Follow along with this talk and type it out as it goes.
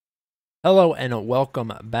Hello and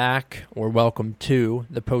welcome back, or welcome to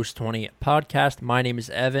the Post 20 podcast. My name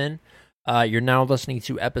is Evan. You're now listening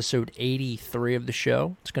to episode 83 of the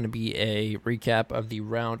show. It's going to be a recap of the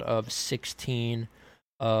round of 16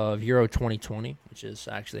 of Euro 2020, which is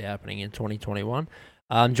actually happening in 2021.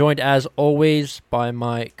 I'm joined, as always, by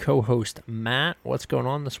my co-host, Matt. What's going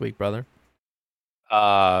on this week, brother?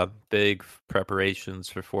 Big preparations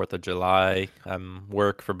for 4th of July.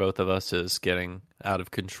 Work for both of us is getting out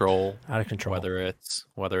of control. Out of control.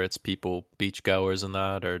 Whether it's people, beachgoers and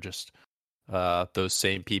that, or just those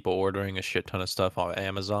same people ordering a shit ton of stuff on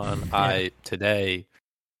Amazon. Yeah. Today,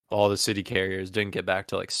 all the city carriers didn't get back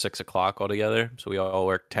till like 6 o'clock altogether, so we all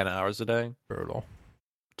worked 10 hours a day. Brutal.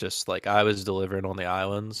 Just like I was delivering on the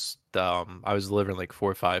islands. I was delivering like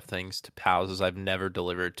 4 or 5 things to houses I've never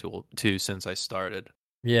delivered to since I started.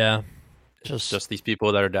 Yeah. Just these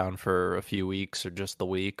people that are down for a few weeks or just the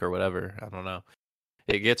week or whatever. I don't know.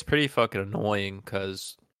 It gets pretty fucking annoying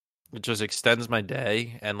because it just extends my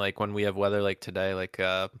day. And like when we have weather like today, like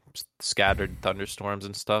scattered thunderstorms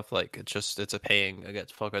and stuff, like it's a pain. I get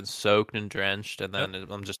fucking soaked and drenched, and then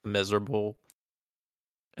I'm just miserable.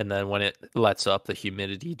 And then when it lets up, the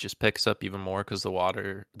humidity just picks up even more because the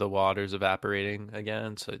water's evaporating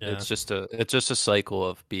again. So Yeah. it's just a cycle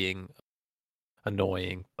of being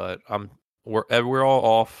annoying. But we're all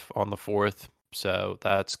off on the 4th, so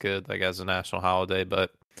that's good, like as a national holiday.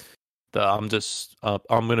 But I'm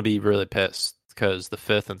gonna be really pissed because the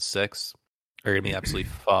 5th and 6th are gonna be absolutely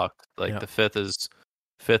fucked. Like Yeah. the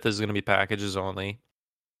fifth is gonna be packages only,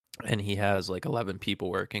 and he has like 11 people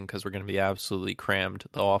working because we're gonna be absolutely crammed.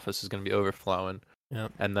 The office is gonna be overflowing, Yeah.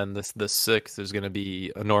 and then the 6th is gonna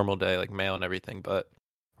be a normal day, like mail and everything, but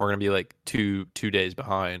we're gonna be like two days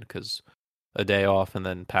behind because a day off and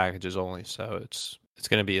then packages only. So it's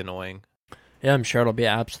gonna be annoying. Yeah, I'm sure it'll be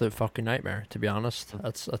an absolute fucking nightmare, to be honest.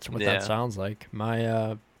 That's what that Yeah. sounds like.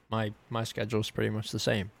 My schedule is pretty much the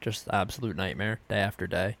same. Just absolute nightmare day after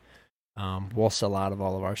day. We'll sell out of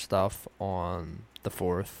all of our stuff on the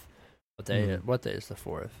 4th. What day is the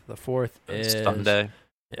 4th? The 4th It's is Sunday.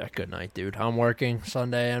 Yeah, good night, dude. I'm working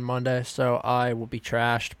Sunday and Monday, so I will be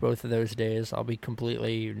trashed both of those days. I'll be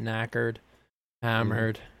completely knackered,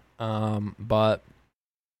 hammered. But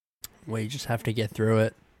we just have to get through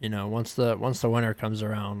it. Once the winter comes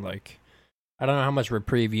around, like I don't know how much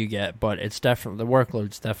reprieve you get, but it's definitely the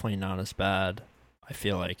workload's definitely not as bad. I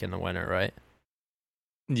feel like in the winter, right?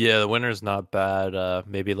 Yeah, the winter's not bad.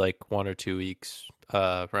 Maybe like 1 or 2 weeks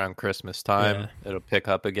around Christmas time, Yeah, it'll pick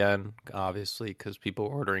up again, obviously, because people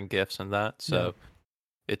are ordering gifts and that. yeah. So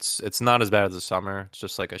it's not as bad as the summer. It's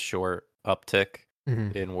just like a short uptick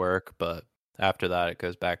Hmm. in work, but after that it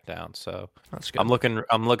goes back down. So That's I'm good.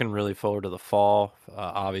 looking really forward to the fall.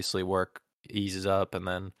 Obviously, work eases up, and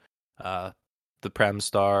then uh, the Prem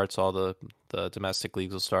starts. All the domestic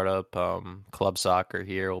leagues will start up. Club soccer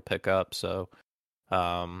here will pick up. So.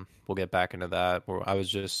 We'll get back into that. I was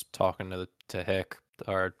just talking to Hick,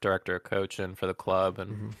 our director of coaching for the club,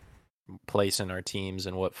 and Hmm. placing our teams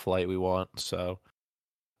and what flight we want. So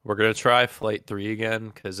we're gonna try flight 3 again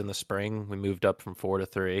because in the spring we moved up from 4 to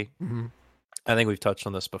 3. Hmm. I think we've touched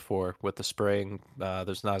on this before. With the spring,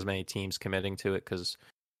 there's not as many teams committing to it because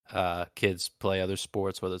kids play other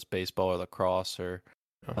sports, whether it's baseball or lacrosse or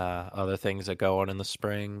other things that go on in the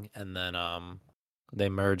spring, and then they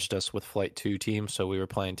merged us with Flight 2 teams, so we were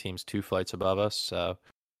playing teams 2 flights above us. So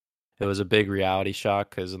it was a big reality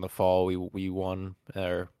shock because in the fall we won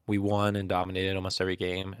and dominated almost every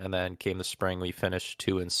game, and then came the spring we finished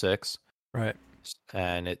 2-6, Right.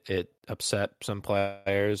 and it upset some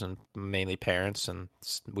players and mainly parents, and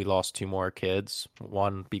we lost 2 more kids.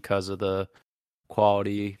 One because of the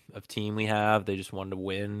quality of team we have, they just wanted to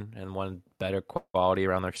win and wanted better quality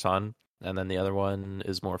around their son. And then the other one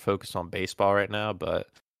is more focused on baseball right now, but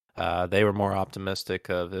they were more optimistic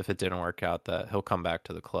of if it didn't work out that he'll come back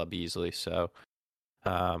to the club easily. So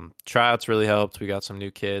tryouts really helped. We got some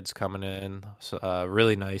new kids coming in, so,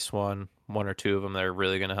 really nice one or two of them that are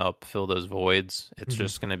really going to help fill those voids. It's Hmm.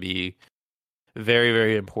 just going to be very,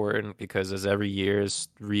 very important because as every year is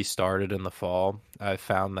restarted in the fall, I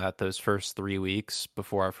found that those first 3 weeks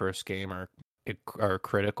before our first game are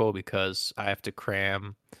critical because I have to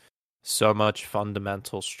cram so much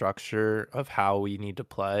fundamental structure of how we need to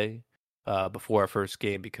play before our first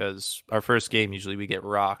game, because our first game usually we get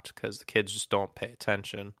rocked because the kids just don't pay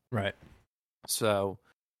attention. Right. So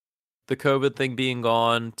the COVID thing being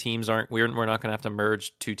gone, teams aren't we're not gonna have to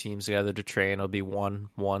merge 2 teams together to train. It'll be one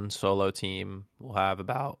solo team. We'll have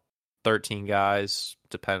about 13 guys,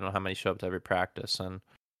 depending on how many show up to every practice, and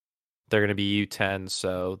they're going to be U10,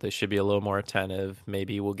 so they should be a little more attentive.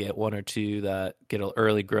 Maybe we'll get one or two that get an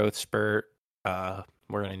early growth spurt. We're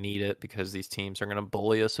going to need it because these teams are going to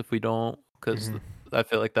bully us if we don't. Because I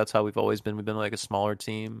feel like that's how we've always been. We've been like a smaller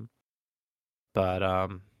team. But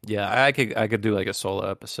yeah, I could do like a solo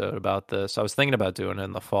episode about this. I was thinking about doing it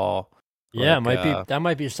in the fall. Yeah, Like, that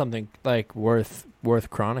might be something like worth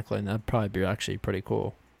chronicling. That'd probably be actually pretty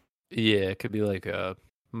cool. yeah, it could be like a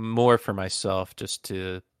more for myself just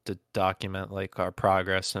to document like our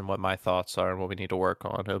progress and what my thoughts are and what we need to work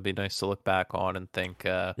on. It would be nice to look back on and think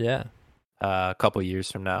Yeah. a couple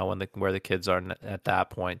years from now when where the kids are at that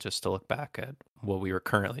point, just to look back at what we were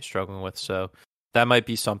currently struggling with. So that might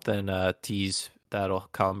be something tease that'll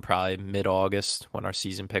come probably mid-August when our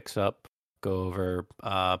season picks up. Go over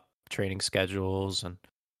training schedules and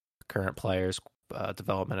current players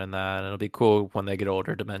development in that, and it'll be cool when they get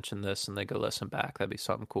older to mention this and they go listen back. That'd be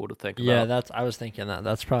something cool to think Yeah, about. I was thinking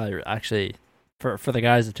that's probably actually for the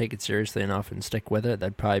guys to take it seriously enough and stick with it,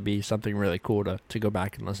 that'd probably be something really cool to go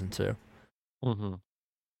back and listen to. Mm-hmm.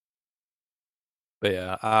 But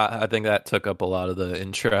yeah, I think that took up a lot of the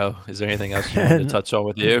intro. Is there anything else you wanted to touch on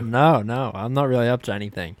with you? No, I'm not really up to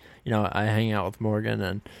anything. You know, I hang out with Morgan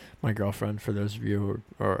and my girlfriend. For those of you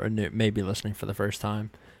who are maybe listening for the first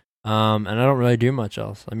time, and I don't really do much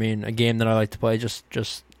else. I mean, a game that I like to play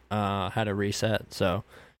just had a reset, so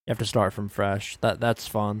you have to start from fresh. That's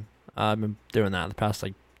fun. I've been doing that the past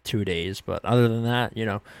like 2 days, but other than that, you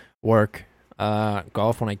know, work,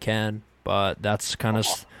 golf when I can. But that's kind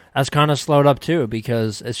of slowed up too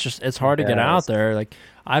because it's hard to get out there. Like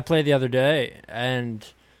I played the other day and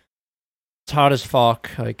it's hot as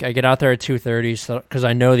fuck. Like I get out there at 2:30 because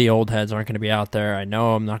I know the old heads aren't going to be out there. I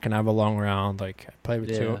know I'm not going to have a long round. Like I played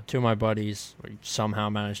with two of my buddies. We somehow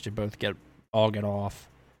managed to both get off.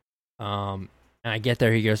 And I get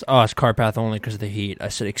there. He goes, "Oh, it's cart path only because of the heat." I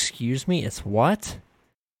said, "Excuse me, it's what?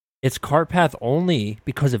 It's cart path only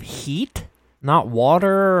because of heat, not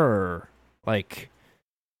water or like."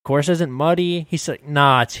 Course isn't muddy. He said,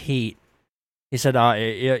 "Nah, it's heat." He said,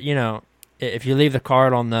 you know, if you leave the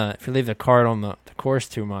cart on the course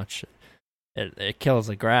too much, it kills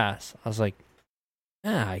the grass." I was like,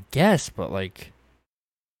 "Yeah, I guess, but like,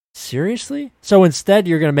 seriously?" So instead,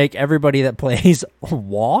 you're gonna make everybody that plays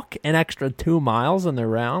walk an extra 2 miles in their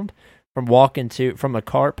round from the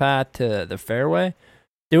cart path to the fairway,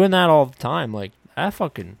 doing that all the time. Like,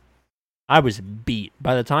 I was beat.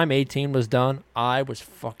 By the time 18 was done, I was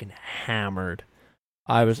fucking hammered.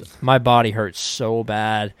 My body hurt so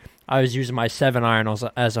bad. I was using my 7-iron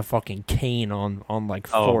as a fucking cane on like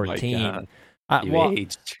 14. Oh my God.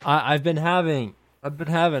 Aged. I've been having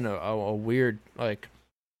a weird, like,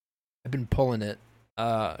 I've been pulling it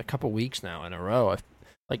a couple weeks now in a row.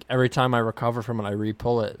 Like every time I recover from it, I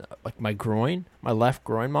re-pull it. Like my left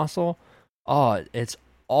groin muscle. Oh, it's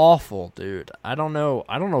awful, dude. I don't know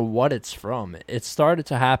what it's from. It started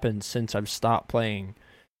to happen since I've stopped playing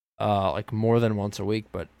like more than once a week,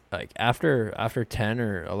 but like after 10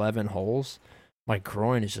 or 11 holes, my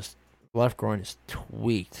left groin is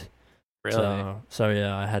tweaked. Really? So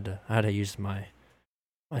yeah, I had to use my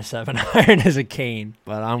 7-iron as a cane,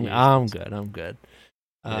 but I'm good.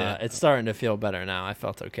 It's starting to feel better now. I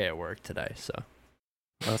felt okay at work today, so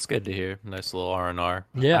well, that's good to hear. Nice little R&R.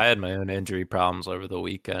 Yeah. I had my own injury problems over the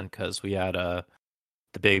weekend because we had the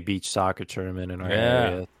big beach soccer tournament in our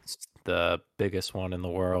area. It's the biggest one in the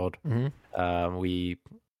world. Mm-hmm.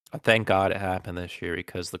 Thank God it happened this year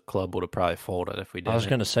because the club would have probably folded if we didn't. I was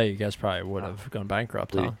gonna say you guys probably would have gone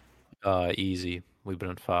bankrupt, huh? Easy. We've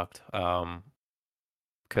been fucked.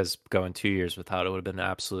 Because going 2 years without it would have been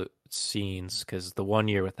absolute scenes. Because the 1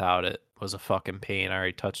 year without it was a fucking pain. I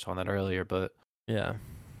already touched on that earlier, but yeah,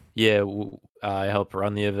 I helped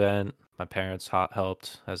run the event. My parents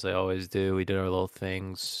helped, as they always do. We did our little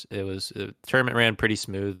things. The tournament ran pretty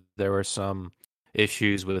smooth. There were some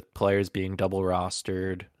issues with players being double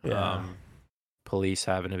rostered. Yeah. Police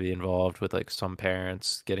having to be involved with like some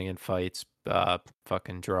parents getting in fights,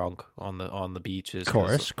 fucking drunk on the beaches. Of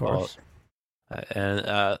course. And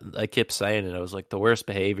I kept saying it. I was like, the worst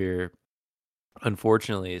behavior,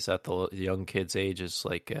 unfortunately, is at the young kids' ages,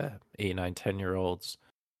 like 8, 9, 10-year-olds.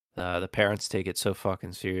 The parents take it so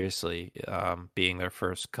fucking seriously, being their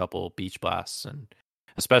first couple beach blasts, and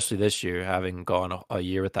especially this year, having gone a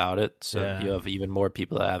year without it. So you have even more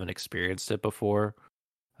people that haven't experienced it before.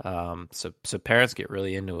 So parents get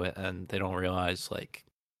really into it, and they don't realize like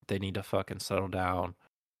they need to fucking settle down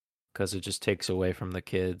because it just takes away from the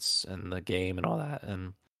kids and the game and all that.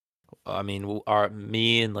 And I mean,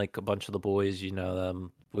 me and like a bunch of the boys, you know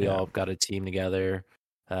them. We all got a team together.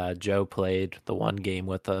 Joe played the one game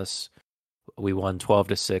with us. We won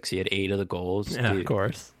 12-6. He had 8 of the goals. Yeah, of Dude,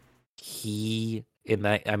 course.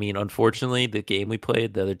 I mean, unfortunately, the game we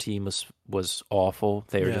played, the other team was awful.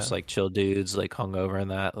 They were Yeah. just like chill dudes, like hungover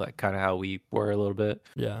and that, like kind of how we were a little bit.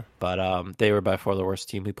 Yeah. But they were by far the worst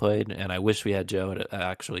team we played, and I wish we had Joe at an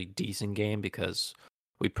actually decent game because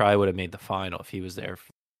we probably would have made the final if he was there.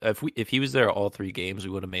 If he was there all 3 games,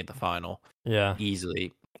 we would have made the final Yeah.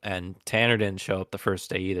 easily. And Tanner didn't show up the first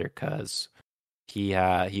day either because he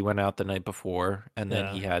went out the night before, and then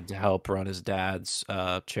Yeah. he had to help run his dad's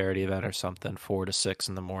charity event or something 4 to 6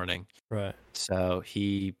 in the morning. Right. So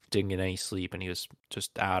he didn't get any sleep, and he was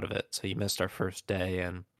just out of it. So he missed our first day,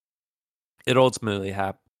 and it ultimately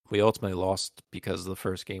happened. We ultimately lost because of the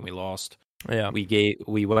first game we lost. Yeah.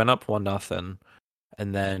 We went up 1-0,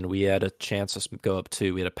 and then we had a chance to go up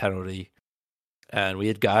 2. We had a penalty, and we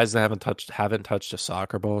had guys that haven't touched a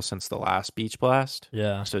soccer ball since the last beach blast.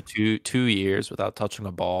 Yeah. So 2 years without touching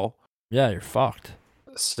a ball. Yeah, you're fucked.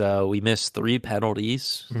 So we missed 3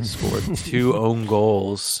 penalties, scored 2 own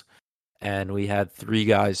goals, and we had 3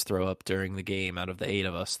 guys throw up during the game out of the 8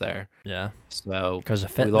 of us there. Yeah. So Because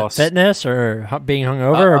of we lost. fitness or being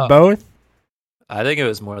hungover or both? I think it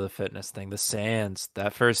was more the fitness thing. The sands,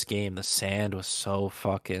 that first game, the sand was so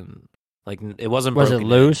fucking like it wasn't. Was it broken in.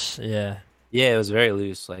 loose? Yeah. Yeah, it was very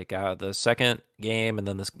loose. Like the second game and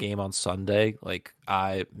then this game on Sunday, like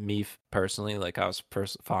personally, like I was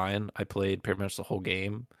fine. I played pretty much the whole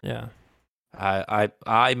game. Yeah.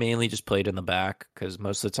 I mainly just played in the back because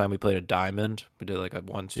most of the time we played a diamond. We did like a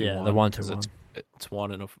 1-2-1. Yeah, the 1-2-1. It's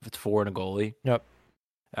 4 and a goalie. Yep.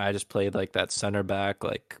 I just played like that center back,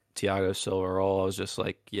 like Thiago Silva role. I was just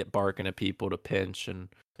like barking at people to pinch and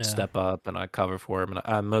step up, and I cover for him.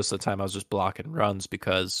 And most of the time I was just blocking runs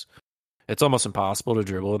because it's almost impossible to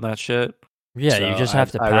dribble in that shit. Yeah, So you just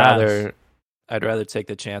have to pass. I'd rather take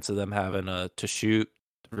the chance of them having to shoot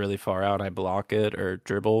really far out and I block it or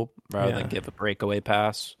dribble rather than give a breakaway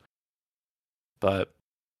pass. But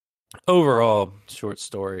overall, short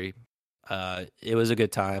story, it was a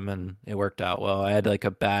good time and it worked out well. I had like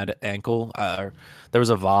a bad ankle. There was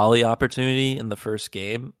a volley opportunity in the first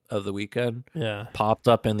game of the weekend. Yeah. Popped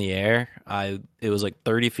up in the air. It was like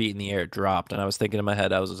 30 feet in the air, it dropped, and I was thinking in my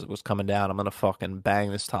head, I was coming down. I'm gonna fucking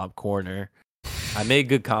bang this top corner. I made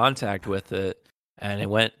good contact with it, and it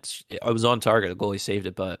was on target. The goalie saved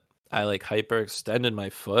it, but I like hyperextended my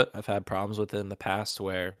foot. I've had problems with it in the past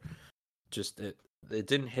where just it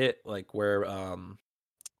didn't hit like where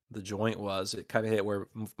the joint was. It kind of hit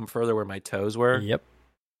further where my toes were. Yep.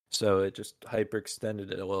 So it just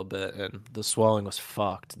hyperextended it a little bit, and the swelling was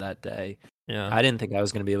fucked that day. Yeah. I didn't think I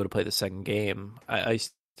was going to be able to play the second game. I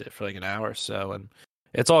iced it for like an hour or so, and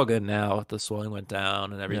it's all good now. The swelling went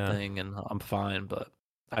down and everything, and I'm fine. But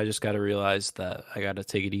I just got to realize that I got to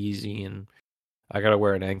take it easy, and I got to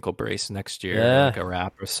wear an ankle brace next year, like a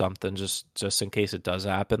wrap or something, just in case it does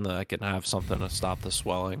happen, that I can have something to stop the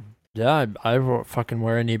swelling. Yeah, I fucking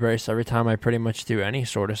wear a knee brace every time I pretty much do any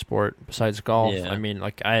sort of sport besides golf. Yeah. I mean,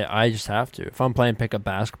 like I just have to. If I'm playing pickup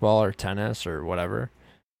basketball or tennis or whatever,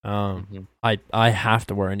 I have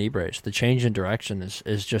to wear a knee brace. The change in direction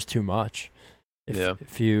is just too much.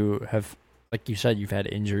 If you have, like you said, you've had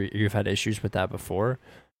issues with that before.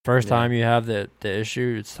 First time you have the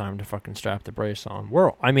issue, it's time to fucking strap the brace on.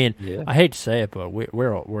 I hate to say it, but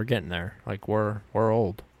we're getting there. Like we're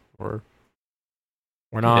old.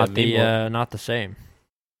 We're not not the same.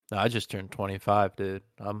 No, I just turned 25, dude.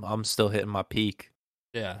 I'm still hitting my peak.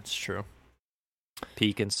 Yeah, it's true.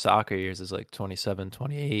 Peak in soccer years is like 27,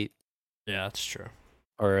 28. Yeah, that's true.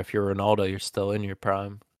 Or if you're Ronaldo, you're still in your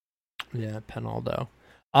prime. Yeah, Penaldo.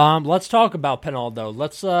 Let's talk about Penaldo.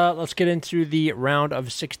 Let's get into the round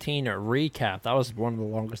of 16 recap. That was one of the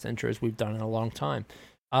longest intros we've done in a long time.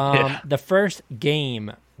 The first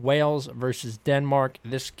game, Wales versus Denmark.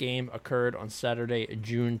 This game occurred on Saturday,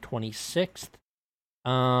 June 26th.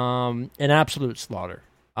 An absolute slaughter.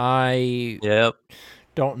 I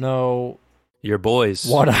don't know your boys.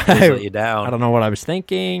 What let you down. I don't know what I was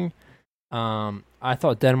thinking. I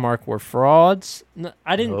thought Denmark were frauds.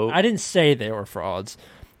 I didn't say they were frauds.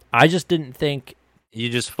 I just didn't think. You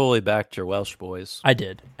just fully backed your Welsh boys. I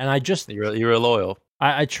did, and you were loyal.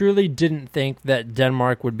 I truly didn't think that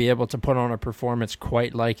Denmark would be able to put on a performance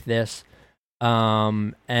quite like this.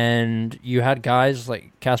 And you had guys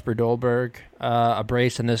like Kasper Dolberg, a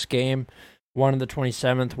brace in this game, one in the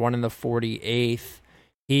 27th, one in the 48th.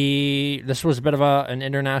 This was a bit of an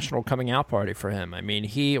international coming out party for him. I mean,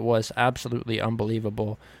 he was absolutely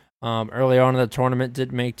unbelievable. Early on in the tournament,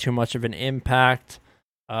 didn't make too much of an impact.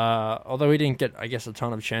 Although he didn't get, I guess, a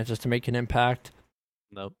ton of chances to make an impact.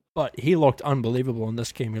 Nope. But he looked unbelievable in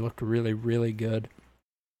this game. He looked really, really good.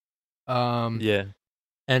 Yeah.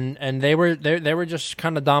 And they were just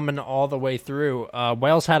kind of dominant all the way through.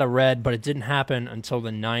 Wales had a red, but it didn't happen until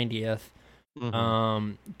the 90th.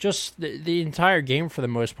 Just the entire game for the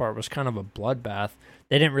most part was kind of a bloodbath.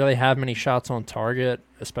 They didn't really have many shots on target,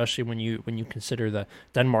 especially when you consider that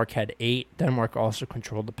Denmark had 8. Denmark also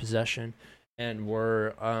controlled the possession and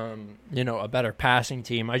were a better passing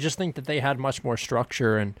team. I just think that they had much more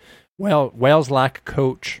structure, and Wales lack a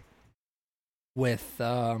coach with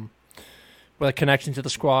a connection to the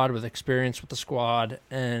squad, with experience with the squad,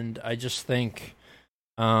 and I just think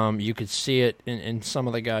you could see it in some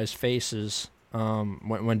of the guys' faces.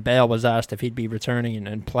 When Bale was asked if he'd be returning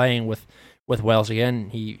and playing with Wales again,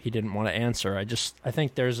 he didn't want to answer. I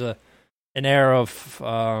think there's an air of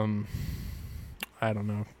I don't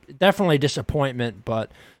know, definitely disappointment,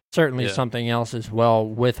 but certainly something else as well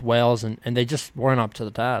with Wales, and they just weren't up to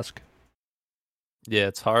the task. Yeah,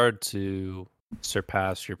 it's hard to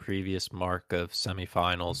surpass your previous mark of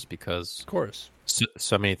semifinals because of course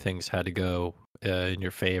so many things had to go in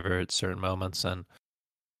your favor at certain moments, and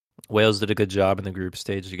Wales did a good job in the group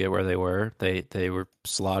stage to get where they were. They were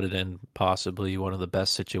slotted in possibly one of the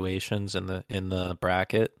best situations in the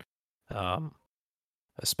bracket,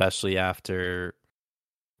 especially after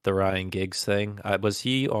the Ryan Giggs thing. Was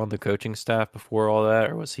he on the coaching staff before all that,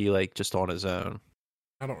 or was he like just on his own?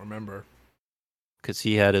 I don't remember. Because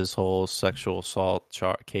he had his whole sexual assault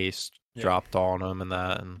case dropped on him and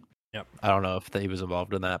that, and I don't know if he was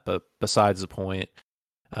involved in that, but besides the point,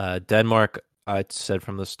 Denmark, I said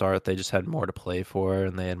from the start, they just had more to play for,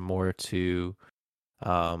 and they had more to,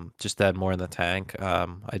 just had more in the tank.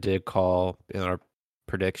 I did call in our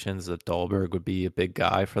predictions that Dolberg would be a big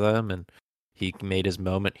guy for them, and he made his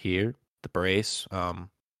moment here, the brace,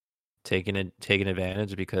 taking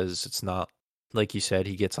advantage, because it's not, like you said,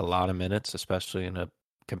 he gets a lot of minutes, especially in a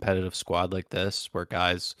competitive squad like this, where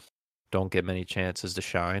guys don't get many chances to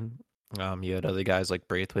shine. You had other guys like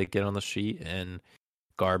Braithwaite get on the sheet in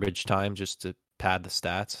garbage time just to pad the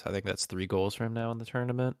stats. I think that's 3 goals for him now in the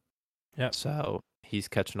tournament. Yeah. So he's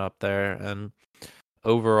catching up there. And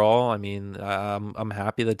overall, I mean, I'm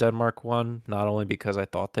happy that Denmark won, not only because I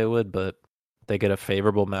thought they would, but they get a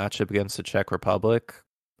favorable matchup against the Czech Republic.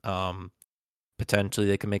 Potentially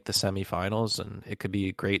they can make the semifinals, and it could be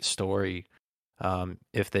a great story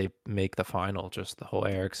if they make the final, just the whole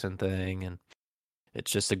Eriksson thing. And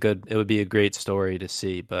it's just it would be a great story to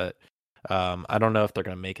see. But I don't know if they're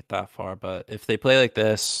going to make it that far, but if they play like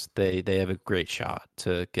this, they have a great shot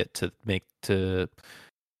to get to make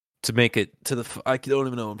it to the, I don't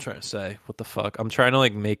even know what I'm trying to say. What the fuck? I'm trying to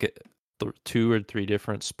like make it 2 or 3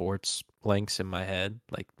 different sports links in my head,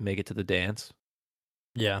 like make it to the dance.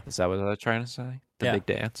 Yeah. Is that what I was trying to say? The big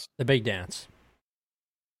dance? The big dance.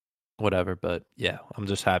 Whatever, but yeah, I'm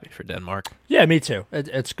just happy for Denmark. Yeah, me too.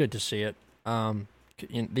 It's good to see it.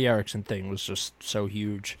 The Eriksson thing was just so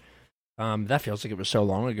huge. That feels like it was so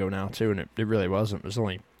long ago now, too, and it really wasn't. It was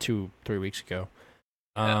only 2-3 weeks ago.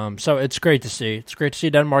 So it's great to see. It's great to see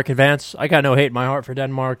Denmark advance. I got no hate in my heart for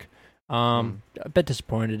Denmark. A bit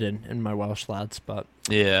disappointed in my Welsh lads, but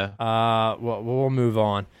yeah. We'll move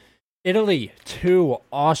on. Italy 2,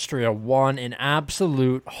 Austria 1, an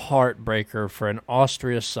absolute heartbreaker for an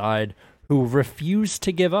Austria side who refused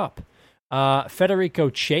to give up. Federico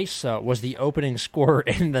Chiesa was the opening scorer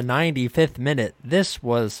in the 95th minute. This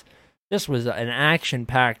was an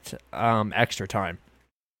action-packed extra time.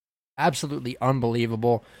 Absolutely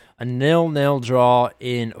unbelievable. A 0-0 draw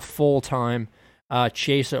in full time.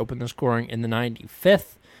 Chiesa opened the scoring in the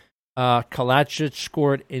 95th. Kalajdzic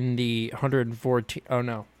scored in the 114th. Oh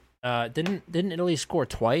no. Didn't Italy score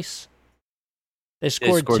twice? They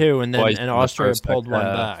scored 2, and then Austria pulled one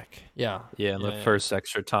back. Yeah. Yeah, in the first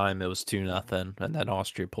extra time, it was 2-0, and then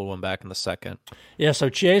Austria pulled one back in the second. Yeah, so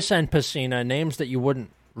Chiesa and Pessina, names that you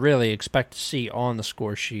wouldn't really expect to see on the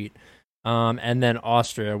score sheet. And then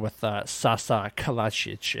Austria with Sasa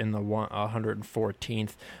Kalajdzic in the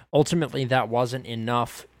 114th. Ultimately, that wasn't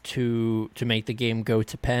enough to make the game go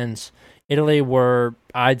to pens. Italy were,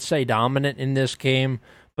 I'd say, dominant in this game,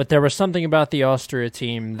 but there was something about the Austria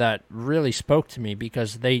team that really spoke to me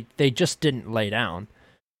because they just didn't lay down.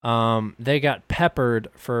 They got peppered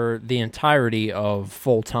for the entirety of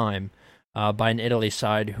full time by an Italy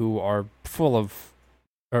side who are full of,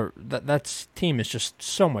 or that team is just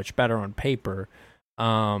so much better on paper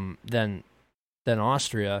than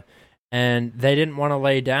Austria, and they didn't want to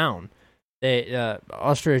lay down.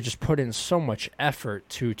 Austria just put in so much effort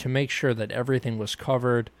to make sure that everything was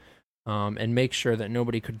covered, and make sure that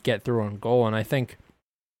nobody could get through on goal. And I think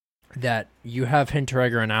that you have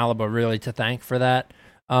Hinteregger and Alaba really to thank for that.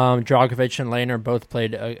 Dragovic and Lehner both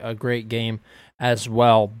played a great game as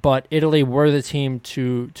well, but Italy were the team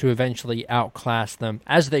to eventually outclass them,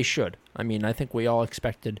 as they should. I mean, I think we all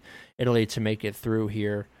expected Italy to make it through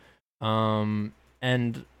here. And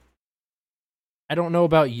I don't know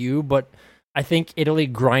about you, but I think Italy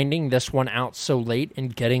grinding this one out so late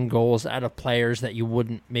and getting goals out of players that you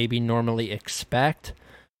wouldn't maybe normally expect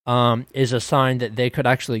is a sign that they could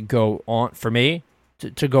actually go on, for me,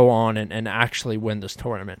 to go on and actually win this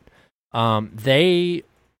tournament. They,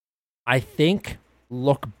 I think,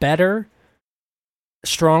 look better,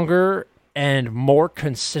 stronger, and more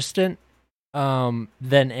consistent than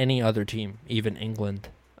any other team, even England.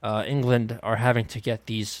 England are having to get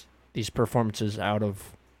these performances out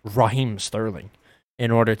of Raheem Sterling in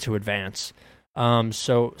order to advance.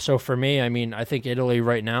 So for me, I mean, I think Italy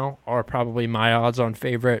right now are probably my odds-on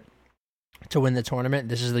favorite to win the tournament.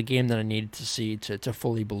 This is the game that I needed to see to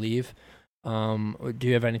fully believe. Do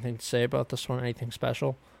you have anything to say about this one? Anything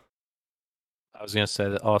special? I was going to say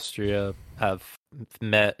that Austria have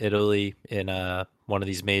met Italy in one of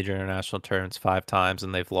these major international tournaments 5 times,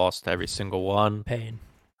 and they've lost every single one. Pain.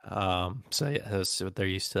 So yeah, they're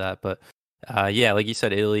used to that. But yeah, like you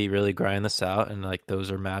said, Italy really grind this out, and like those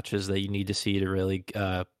are matches that you need to see to really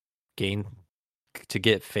get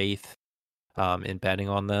faith in betting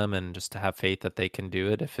on them, and just to have faith that they can do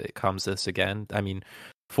it if it comes this again. I mean,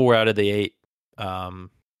 4 out of the 8 round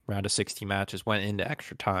of 16 matches went into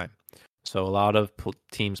extra time. So a lot of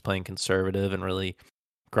teams playing conservative and really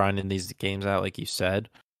grinding these games out, like you said.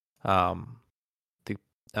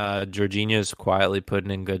 Jorginho's quietly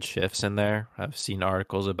putting in good shifts in there. I've seen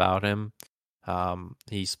articles about him.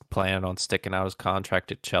 He's planning on sticking out his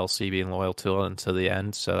contract at Chelsea, being loyal to it until the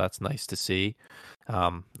end, so that's nice to see.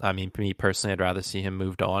 I mean, me personally, I'd rather see him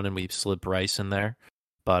moved on and we've slip Rice in there.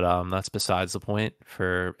 But that's besides the point.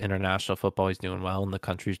 For international football, he's doing well and the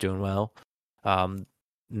country's doing well.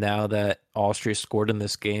 Now that Austria scored in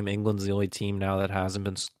this game, England's the only team now that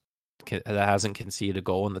hasn't conceded a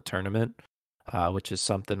goal in the tournament, which is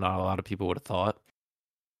something not a lot of people would have thought.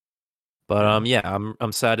 But yeah,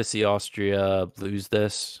 I'm sad to see Austria lose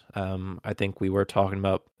this. I think we were talking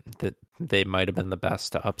about that they might have been the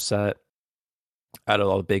best to upset out of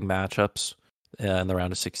all the big matchups in the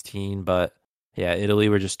round of 16. But yeah, Italy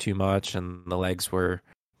were just too much, and the legs were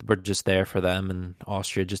just there for them, and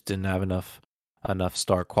Austria just didn't have enough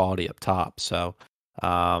star quality up top. So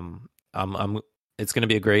it's going to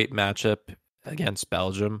be a great matchup against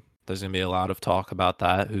Belgium. There's going to be a lot of talk about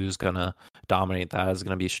that. Who's going to dominate that? Is it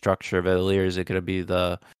going to be structure of Italy, or is it going to be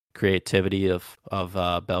the creativity of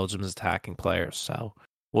Belgium's attacking players? So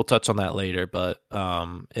we'll touch on that later, but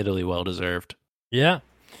Italy well deserved. Yeah.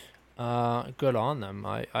 Good on them.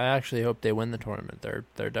 I actually hope they win the tournament.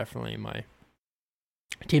 They're definitely my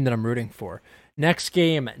team that I'm rooting for. Next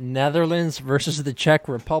game, Netherlands versus the Czech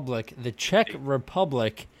Republic. The Czech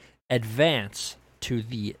Republic advance to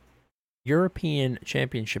the European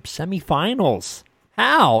Championship semifinals.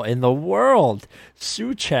 How in the world?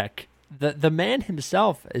 Souček, the man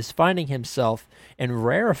himself, is finding himself in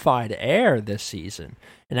rarefied air this season.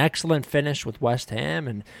 An excellent finish with West Ham,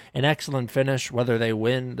 and an excellent finish whether they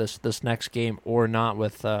win this next game or not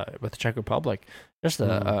with the Czech Republic. Just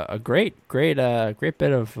a great bit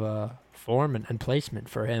of form and placement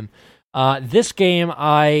for him. This game,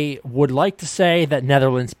 I would like to say that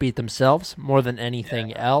Netherlands beat themselves more than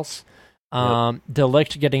anything else. De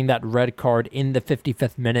Ligt getting that red card in the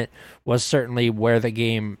 55th minute was certainly where the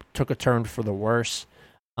game took a turn for the worse.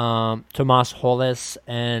 Tomas Hollis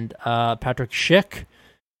and Patrick Schick,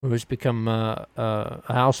 who's become a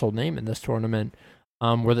household name in this tournament,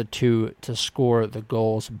 were the two to score the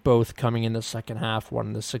goals, both coming in the second half, one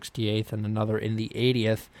in the 68th and another in the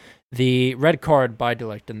 80th. The red card by De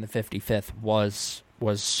Ligt in the 55th was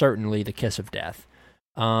certainly the kiss of death.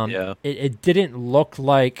 It didn't look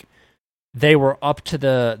like they were up to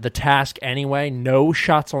the task anyway. No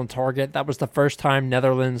shots on target. That was the first time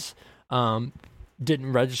Netherlands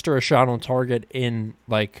didn't register a shot on target in,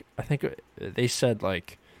 like, I think they said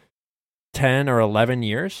like 10 or 11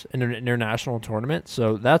 years in an international tournament.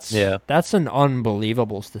 So that's an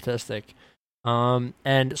unbelievable statistic.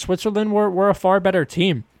 And Switzerland were a far better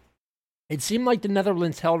team. It seemed like the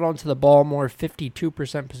Netherlands held on to the ball more,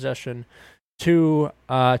 52% possession to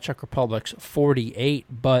Czech Republic's 48%.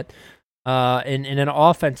 But in an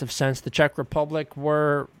offensive sense, the Czech Republic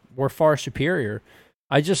were far superior.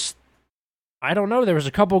 I don't know. There was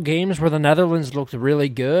a couple games where the Netherlands looked really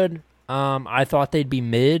good. I thought they'd be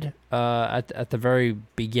mid at the very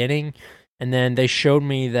beginning, and then they showed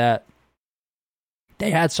me that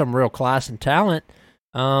they had some real class and talent.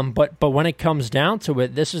 But when it comes down to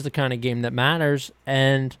it, this is the kind of game that matters.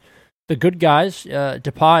 And the good guys,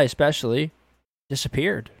 Depay especially,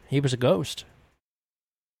 disappeared. He was a ghost.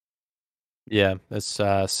 Yeah, it's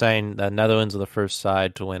saying that Netherlands are the first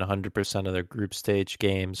side to win 100% of their group stage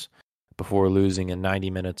games before losing in 90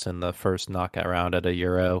 minutes in the first knockout round at a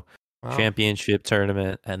Euro Championship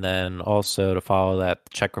tournament. And then also to follow that, the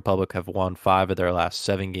Czech Republic have won 5 of their last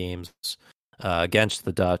 7 games against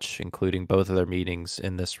the Dutch, including both of their meetings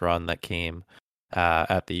in this run that came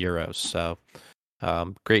at the Euros. So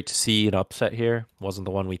great to see an upset here. Wasn't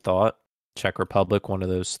the one we thought. Czech Republic, one of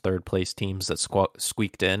those third place teams that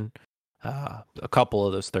squeaked in. A couple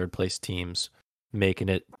of those third place teams making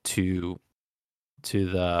it to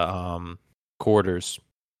the quarters.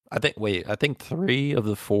 I think 3 of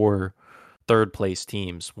the 4 third place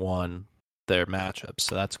teams won their matchups,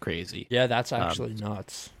 so that's crazy. Yeah, that's actually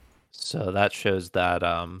nuts. So that shows that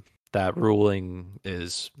that ruling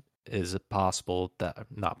is possible. That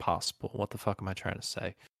not possible. What the fuck am I trying to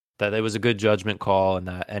say? That it was a good judgment call, and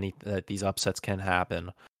that these upsets can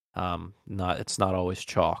happen. It's not always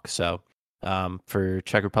chalk. So for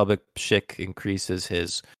Czech Republic, Schick increases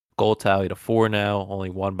his goal tally to 4 now, only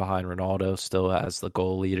 1 behind Ronaldo, still as the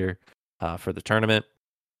goal leader for the tournament.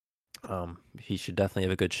 He should definitely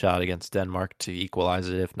have a good shot against Denmark to equalize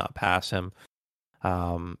it, if not pass him.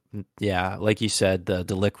 Yeah, like you said, the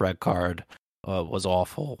De Ligt red card was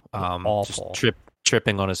awful. Awful. Just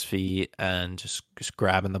tripping on his feet and just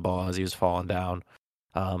grabbing the ball as he was falling down.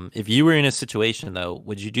 If you were in a situation, though,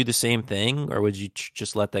 would you do the same thing, or would you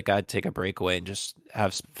just let that guy take a breakaway and just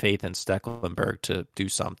have faith in Stecklenburg to do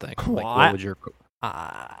something? Well, what would your...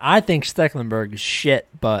 I think Stecklenburg is shit,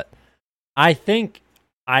 but I think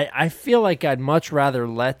I feel like I'd much rather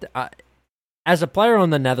let... as a player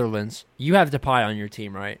on the Netherlands, you have Depay on your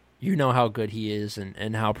team, right? You know how good he is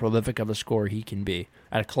and how prolific of a scorer he can be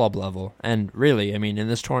at a club level. And really, I mean, in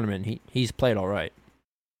this tournament, he's played all right.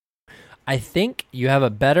 I think you have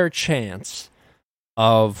a better chance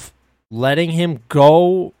of letting him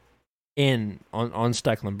go in on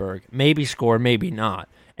Stecklenburg, maybe score, maybe not,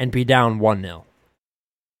 and be down 1-0.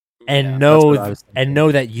 And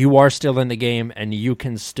know that you are still in the game and you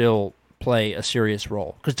can still play a serious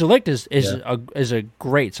role. Because De Ligt is a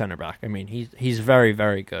great center back. I mean, he's very,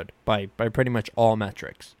 very good by pretty much all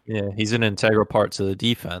metrics. Yeah, he's an integral part to the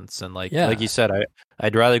defense, and like you said,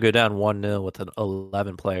 I'd rather go down 1-0 with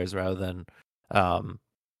 11 players rather than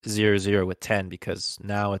 0-0 with 10, because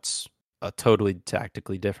now it's a totally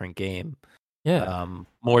tactically different game. Yeah.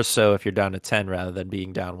 More so if you're down to 10 rather than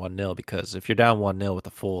being down 1-0, because if you're down 1-0 with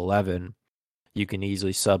a full 11, you can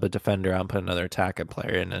easily sub a defender out and put another attacking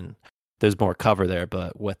player in, and there's more cover there.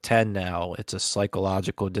 But with 10 now, it's a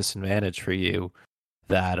psychological disadvantage for you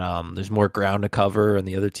that there's more ground to cover, and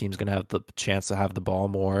the other team's going to have the chance to have the ball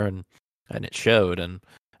more, and it showed. And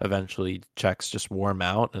eventually Czechs just wore him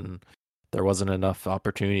out, and there wasn't enough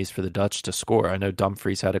opportunities for the Dutch to score. I know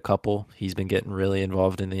Dumfries had a couple. He's been getting really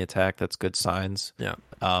involved in the attack. That's good signs. Yeah.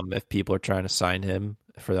 If people are trying to sign him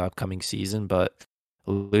for the upcoming season, but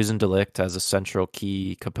losing De Ligt as a central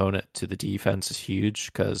key component to the defense is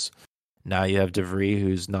huge, because now you have De Vrij,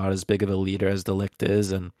 who's not as big of a leader as De Ligt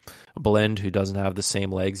is, and Blind, who doesn't have the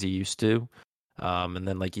same legs he used to. And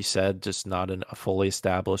then, like you said, just not a fully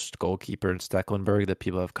established goalkeeper in Stecklenburg that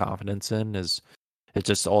people have confidence in. It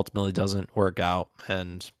just ultimately doesn't work out.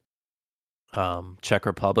 And Czech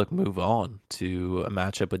Republic move on to a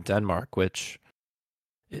matchup with Denmark, which,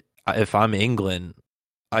 if I'm England,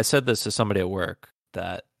 I said this to somebody at work,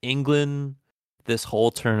 that England, this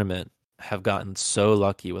whole tournament, have gotten so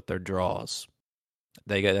lucky with their draws.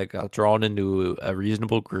 They got drawn into a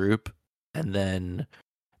reasonable group, and then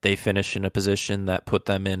they finish in a position that put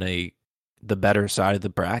them in the better side of the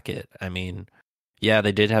bracket. I mean, yeah,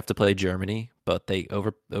 they did have to play Germany, but they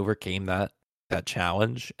overcame that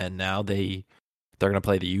challenge, and now they're going to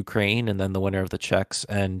play the Ukraine and then the winner of the Czechs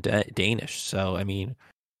and Danish. So, I mean,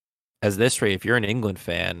 as this rate, if you're an England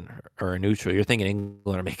fan or a neutral, you're thinking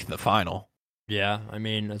England are making the final. Yeah, I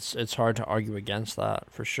mean, it's hard to argue against that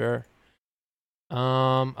for sure.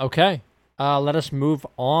 Okay, let us move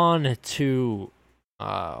on to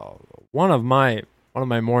one of my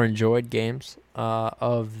more enjoyed games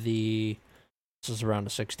of the. This is around a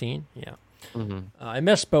 16. Yeah. Mm-hmm. I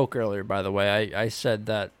misspoke earlier, by the way. I said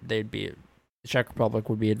that the Czech Republic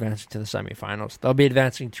would be advancing to the semifinals. They'll be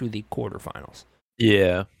advancing to the quarterfinals.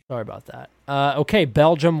 Yeah. Sorry about that. Okay,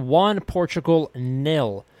 Belgium 1, Portugal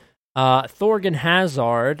 0. Thorgan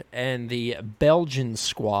Hazard and the Belgian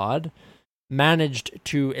squad managed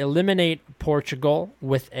to eliminate Portugal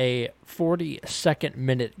with a 42nd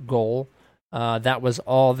minute goal That was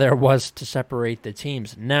all there was to separate the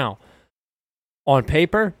teams. Now, on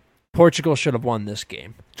paper, Portugal should have won this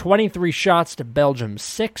game. 23 shots to Belgium's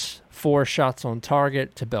 6, 4 shots on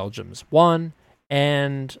target to Belgium's 1,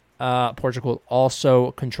 and Portugal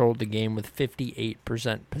also controlled the game with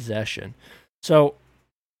 58% possession. So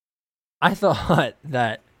I thought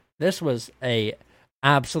that this was a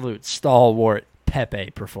absolute stalwart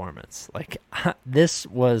Pepe performance. Like, this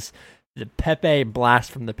was the Pepe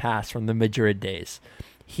blast from the past, from the Madrid days.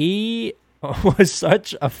 He was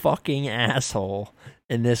such a fucking asshole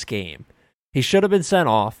in this game. He should have been sent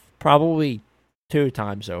off probably 2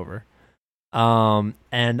 times over.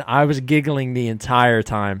 And I was giggling the entire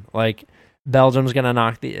time. Like, Belgium's going to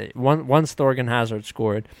knock once Thorgan Hazard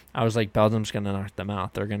scored, I was like, Belgium's going to knock them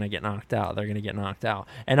out. They're going to get knocked out. They're going to get knocked out.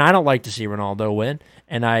 And I don't like to see Ronaldo win,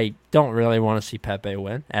 and I don't really want to see Pepe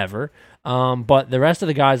win, ever. But the rest of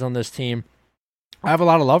the guys on this team, I have a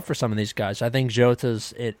lot of love for some of these guys. I think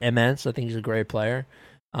Jota's immense. I think he's a great player.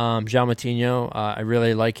 João Moutinho, I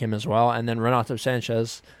really like him as well. And then Renato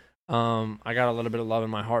Sanchez, I got a little bit of love in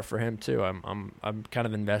my heart for him too. I'm kind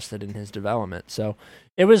of invested in his development. So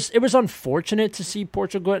it was unfortunate to see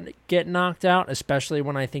Portugal get knocked out, especially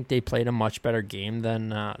when I think they played a much better game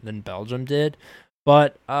than Belgium did.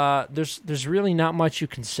 But there's really not much you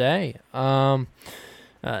can say. No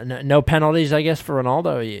penalties, I guess, for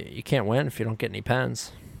Ronaldo. You can't win if you don't get any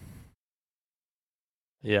pens.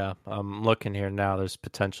 Yeah, I'm looking here now. There's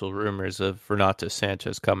potential rumors of Renato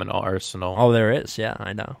Sanchez coming to Arsenal. Oh, there is. Yeah,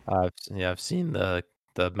 I know. I've seen the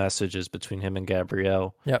messages between him and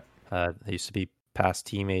Gabriel. Yep. They used to be past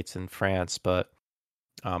teammates in France, but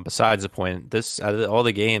besides the point, out of all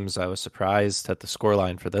the games, I was surprised at the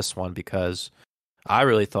scoreline for this one because I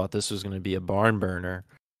really thought this was going to be a barn burner.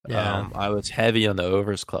 Yeah. I was heavy on the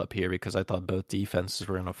overs club here because I thought both defenses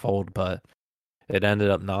were going to fold, but it ended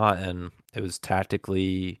up not, and it was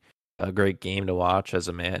tactically a great game to watch as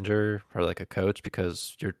a manager or like a coach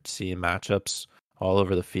because you're seeing matchups all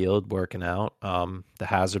over the field working out. The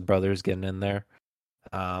Hazard brothers getting in there.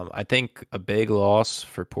 I think a big loss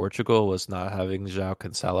for Portugal was not having João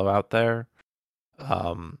Cancelo out there.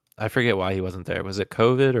 I forget why he wasn't there. Was it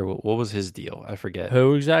COVID or what was his deal? I forget.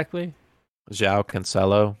 Who exactly? João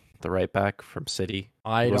Cancelo, the right back from City.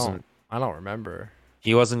 I don't remember.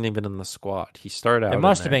 He wasn't even in the squad. He started out. It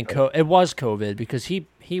must have been it was COVID because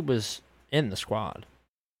he was in the squad.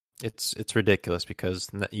 It's ridiculous because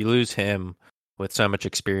you lose him with so much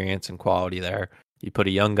experience and quality there. You put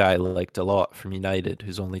a young guy like Dalot from United,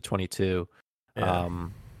 who's only 22,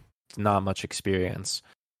 not much experience,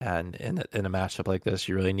 and in a matchup like this,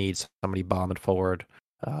 you really need somebody bombing forward,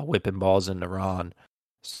 whipping balls into Ron.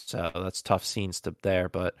 So that's tough scenes there.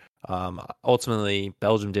 But ultimately,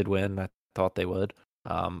 Belgium did win. I thought they would.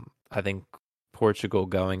 I think Portugal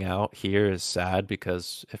going out here is sad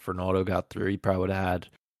because if Ronaldo got through, he probably would have had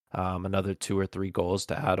another 2 or 3 goals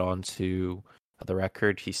to add on to the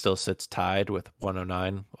record. He still sits tied with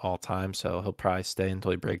 109 all time, so he'll probably stay until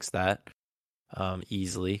he breaks that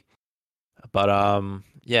easily. But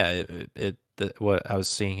what I was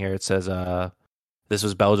seeing here, it says this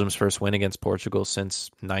was Belgium's first win against Portugal since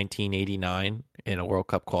 1989 in a World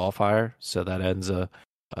Cup qualifier. So that ends a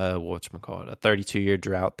 32-year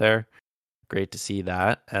drought there. Great to see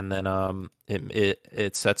that. And then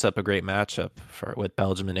it sets up a great matchup with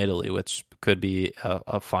Belgium and Italy, which could be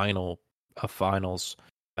a finals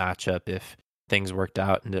matchup if things worked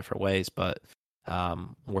out in different ways. But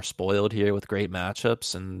we're spoiled here with great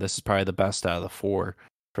matchups, and this is probably the best out of the 4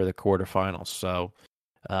 for the quarterfinals. So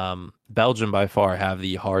Belgium by far have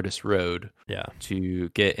the hardest road to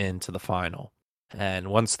get into the final. And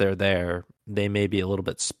once they're there, they may be a little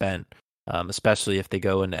bit spent, especially if they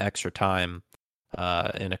go into extra time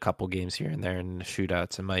in a couple games here and there in the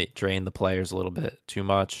shootouts. It might drain the players a little bit too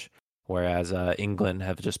much, whereas England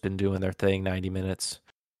have just been doing their thing 90 minutes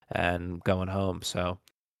and going home. So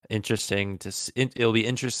it'll be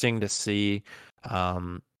interesting to see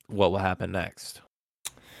what will happen next.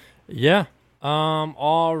 Yeah.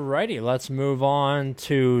 Alrighty, let's move on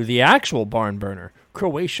to the actual barn burner.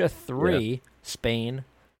 Croatia 3, Spain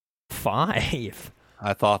 5.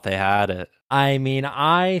 I thought they had it. I mean,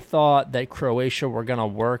 I thought that Croatia were going to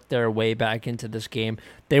work their way back into this game.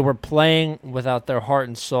 They were playing without their heart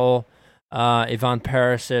and soul. Ivan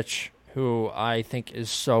Perisic, who I think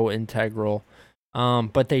is so integral.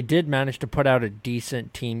 But they did manage to put out a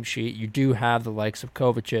decent team sheet. You do have the likes of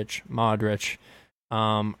Kovacic, Modric,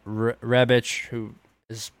 Rebic, who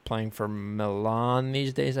is playing for Milan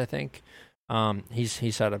these days, I think.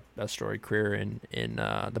 He's had a storied career in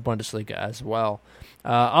the Bundesliga as well.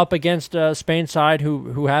 Up against a Spain side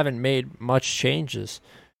who haven't made much changes.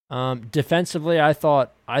 Defensively, I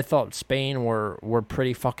thought Spain were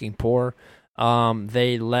pretty fucking poor.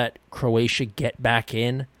 They let Croatia get back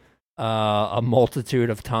in a multitude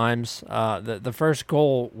of times. The first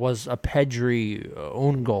goal was a Pedri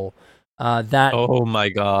own goal. Oh my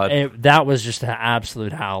God. That was just an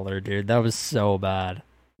absolute howler, dude. That was so bad.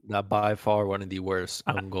 Not by far one of the worst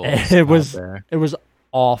own goals It out was there. it was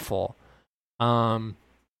awful.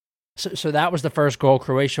 So that was the first goal.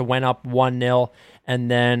 Croatia went up 1-0, and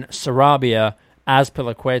then Sarabia,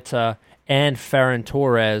 Azpilicueta, and Ferran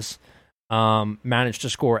Torres managed to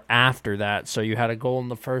score after that. So you had a goal in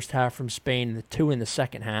the first half from Spain, the 2 in the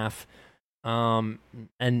second half,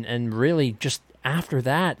 and really just after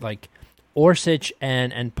that, like Orsic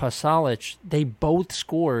and Pasalic, they both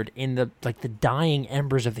scored in the dying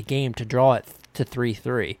embers of the game to draw it to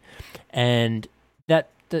 3-3, and that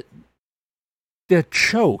the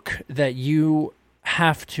choke that you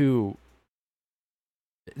have to,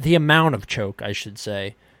 the amount of choke, I should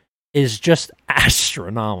say, is just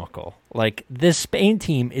astronomical. Like, this Spain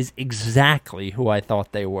team is exactly who I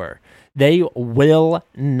thought they were. They will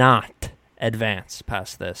not advance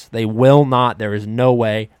past this. They will not. There is no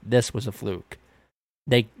way this was a fluke.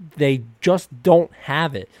 They just don't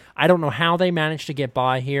have it. I don't know how they managed to get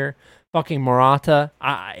by here. Fucking Morata,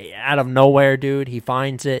 out of nowhere, dude, he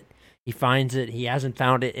finds it. He hasn't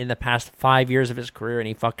found it in the past 5 years of his career, and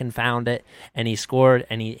he fucking found it, and he scored,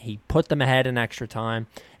 and he put them ahead in extra time.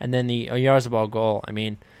 And then the Oyarzabal goal, I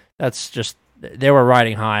mean, that's just, they were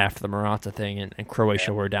riding high after the Morata thing, and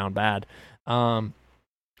Croatia were down bad.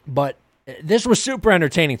 But this was super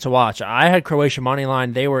entertaining to watch. I had Croatia money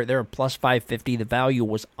line. They were plus 550. The value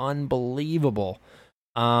was unbelievable.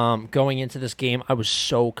 Going into this game, I was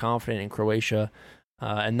so confident in Croatia.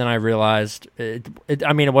 And then I realized, it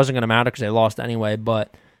wasn't going to matter because they lost anyway,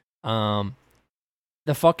 but the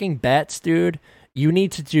fucking bets, dude, you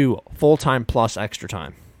need to do full-time plus extra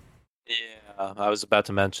time. Yeah, I was about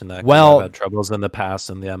to mention that. Well, I've had troubles in the past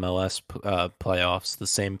in the MLS playoffs, the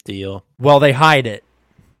same deal. Well, they hide it.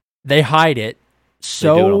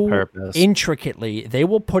 So they do it on purpose. Intricately. They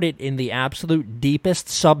will put it in the absolute deepest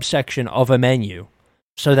subsection of a menu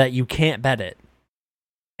so that you can't bet it.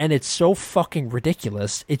 And it's so fucking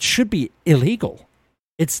ridiculous. It should be illegal.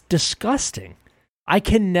 It's disgusting. I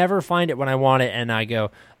can never find it when I want it, and I go,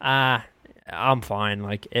 I'm fine.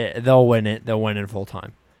 Like, they'll win it. They'll win in full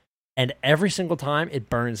time. And every single time, it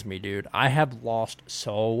burns me, dude. I haven't lost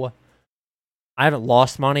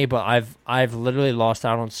money, but I've literally lost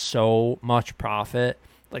out on so much profit.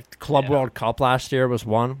 Like, the Club World Cup last year was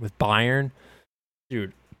won with Bayern.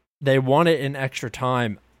 Dude, they won it in extra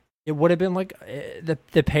time. It would have been like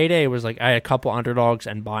the payday was like I had a couple underdogs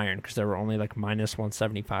and Bayern because they were only like minus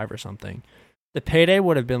 175 or something. The payday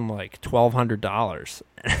would have been like $1,200,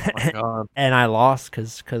 and I lost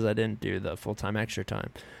because I didn't do the full time extra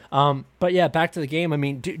time. But yeah, back to the game. I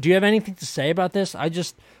mean, do you have anything to say about this? I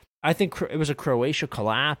think it was a Croatia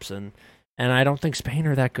collapse, and I don't think Spain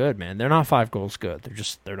are that good, man. They're not 5 goals good.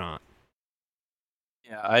 They're not.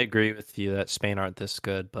 Yeah, I agree with you that Spain aren't this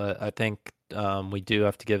good, but I think we do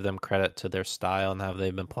have to give them credit to their style and how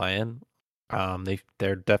they've been playing.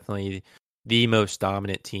 They're definitely the most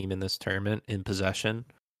dominant team in this tournament in possession.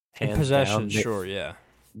 In possession, sure, yeah.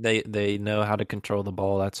 They know how to control the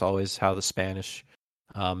ball. That's always how the Spanish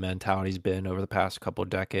mentality's been over the past couple of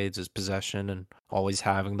decades, is possession and always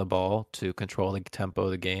having the ball to control the tempo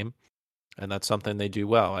of the game. And that's something they do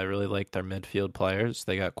well. I really like their midfield players.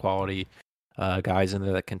 They got quality guys in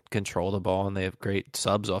there that can control the ball, and they have great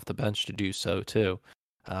subs off the bench to do so too.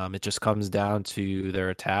 It just comes down to their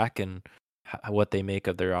attack and what they make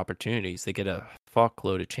of their opportunities. They get a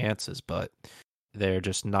fuckload of chances, but they're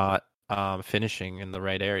just not finishing in the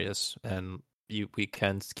right areas. And we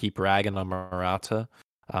can keep ragging on Morata,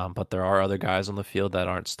 but there are other guys on the field that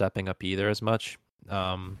aren't stepping up either as much.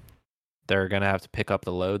 They're going to have to pick up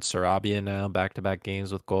the load. Sarabia now, back-to-back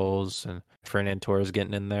games with goals, and Ferran Torres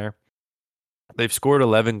getting in there. They've scored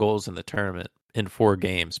 11 goals in the tournament in 4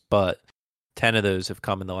 games, but 10 of those have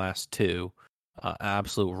come in the last 2.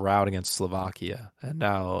 Absolute rout against Slovakia, and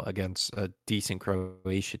now against a decent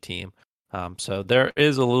Croatia team. So there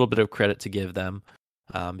is a little bit of credit to give them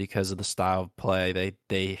because of the style of play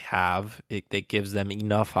they have. It gives them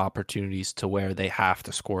enough opportunities to where they have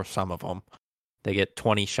to score some of them. They get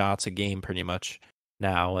 20 shots a game pretty much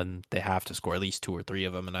now, and they have to score at least 2 or 3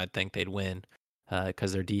 of them, and I think they'd win.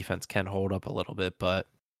 Because their defense can hold up a little bit, but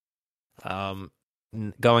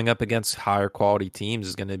going up against higher quality teams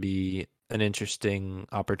is going to be an interesting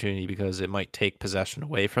opportunity because it might take possession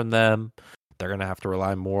away from them. They're going to have to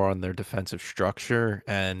rely more on their defensive structure,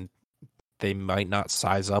 and they might not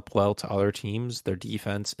size up well to other teams. Their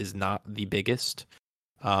defense is not the biggest.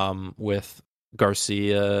 With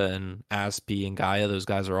Garcia and Aspie and Gaia, those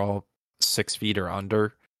guys are all 6 feet or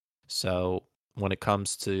under. So when it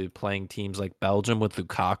comes to playing teams like Belgium with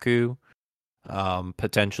Lukaku,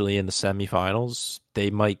 potentially in the semifinals, they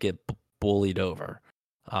might get bullied over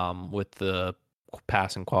with the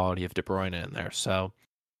passing quality of De Bruyne in there. So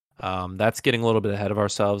that's getting a little bit ahead of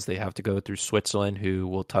ourselves. They have to go through Switzerland, who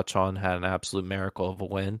we'll touch on, had an absolute miracle of a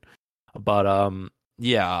win. But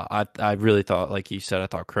yeah, I really thought, like you said, I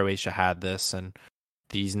thought Croatia had this, and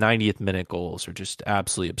these 90th minute goals are just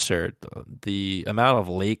absolutely absurd. The amount of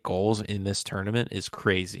late goals in this tournament is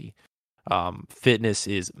crazy. Fitness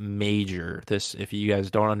is major. This, if you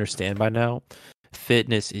guys don't understand by now,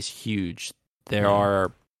 fitness is huge.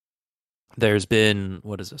 There's been,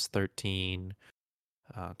 what is this, 13,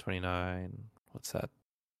 29, what's that?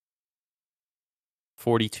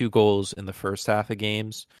 42 goals in the first half of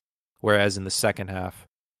games, whereas in the second half,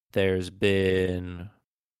 there's been,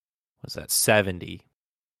 what's that, 70.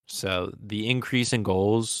 So the increase in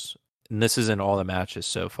goals, and this is in all the matches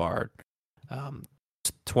so far,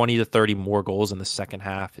 20 to 30 more goals in the second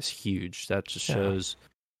half is huge. That just shows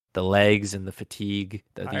the legs and the fatigue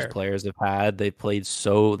that these players have had. They play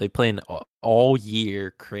all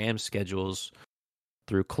year, cram schedules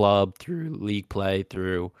through club, through league play,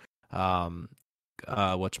 through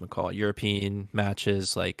European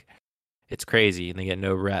matches. Like, it's crazy, and they get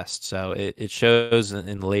no rest. So it shows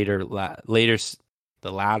in the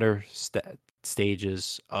latter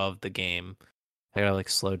stages of the game. I gotta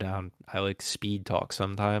slow down. I speed talk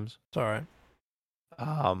sometimes. It's all right.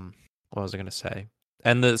 What was I gonna say?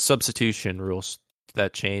 And the substitution rules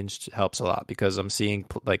that changed helps a lot, because I'm seeing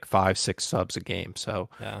 5-6 subs a game. So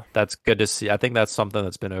that's good to see. I think that's something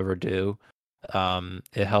that's been overdue.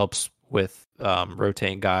 It helps with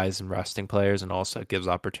rotating guys and resting players, and also gives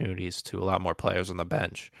opportunities to a lot more players on the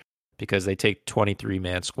bench, because they take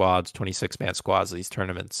 23-man squads, 26-man squads of these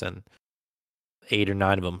tournaments, and 8 or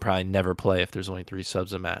 9 of them probably never play if there's only 3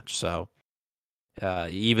 subs a match. So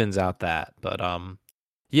evens out that. But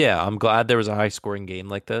yeah, I'm glad there was a high scoring game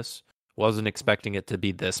like this. Wasn't expecting it to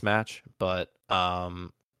be this match, but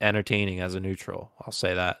entertaining as a neutral. I'll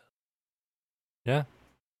say that. Yeah.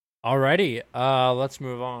 Alrighty. Let's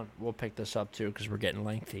move on. We'll pick this up too, because we're getting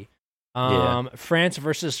lengthy. France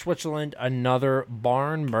versus Switzerland, another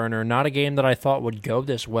barn burner. Not a game that I thought would go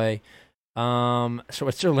this way.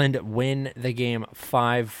 Switzerland win the game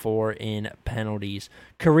 5-4 in penalties.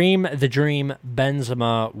 Karim the Dream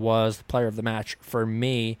Benzema was the player of the match for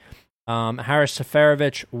me. Haris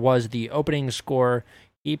Seferovic was the opening scorer.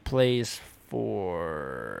 He plays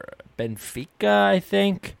for Benfica, I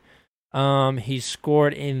think. He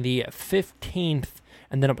scored in the 15th,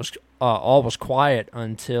 and then it was all was quiet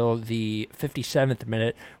until the 57th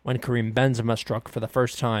minute, when Karim Benzema struck for the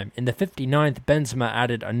first time. In the 59th, Benzema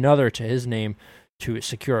added another to his name to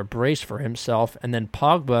secure a brace for himself, and then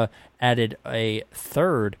Pogba added a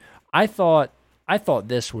third. I thought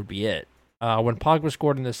this would be it. When Pogba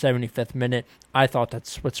scored in the 75th minute, I thought that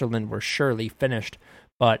Switzerland were surely finished,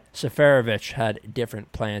 but Seferovic had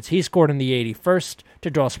different plans. He scored in the 81st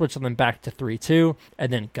to draw Switzerland back to 3-2,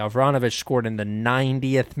 and then Gavranovic scored in the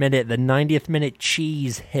 90th minute. The 90th minute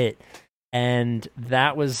cheese hit, and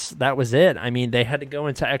that was it. I mean, they had to go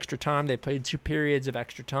into extra time. They played 2 periods of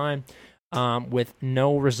extra time with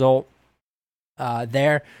no result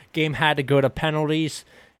there. Game had to go to penalties,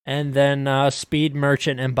 and then speed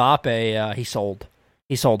merchant Mbappe, he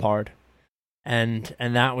sold hard. And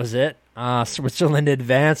that was it. Switzerland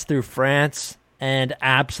advanced through France and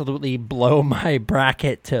absolutely blow my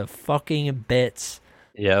bracket to fucking bits.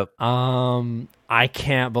 Yep. I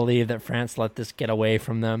can't believe that France let this get away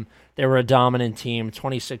from them. They were a dominant team,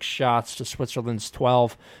 26 shots to Switzerland's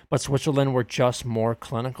 12, but Switzerland were just more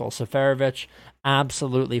clinical. Seferovic,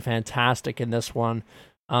 absolutely fantastic in this one.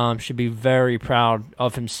 Should be very proud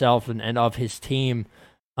of himself and of his team.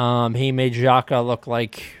 He made Xhaka look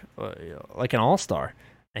like an all-star.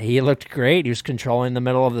 He looked great. He was controlling the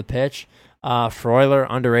middle of the pitch. Freuler,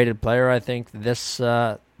 underrated player, I think, this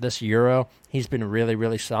Euro. He's been really,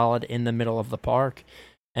 really solid in the middle of the park.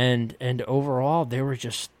 And overall, they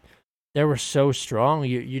were so strong.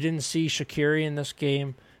 You didn't see Shaqiri in this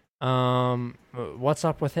game. What's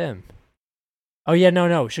up with him? Oh, yeah, no.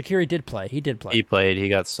 Shaqiri did play. He did play. He played. He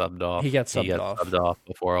got subbed off. He got subbed off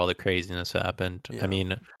before all the craziness happened. Yeah. I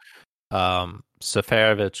mean,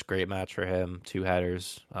 Seferovic, great match for him. 2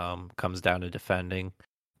 headers. Comes down to defending.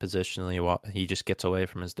 Positionally, he just gets away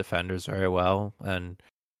from his defenders very well, and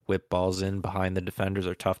whip balls in behind the defenders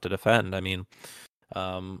are tough to defend. I mean,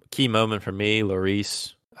 key moment for me,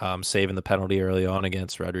 Lloris saving the penalty early on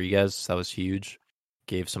against Rodriguez. That was huge.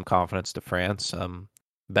 Gave some confidence to France.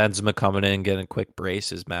 Benzema coming in, getting a quick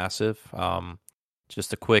brace is massive.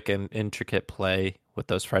 Just a quick and intricate play with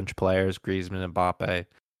those French players, Griezmann and Mbappe.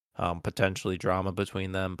 Potentially drama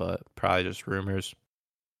between them, but probably just rumors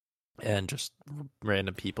and just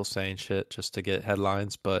random people saying shit just to get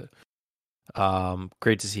headlines. But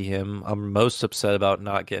great to see him. I'm most upset about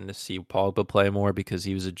not getting to see Pogba play more because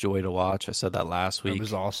he was a joy to watch. I said that last week. It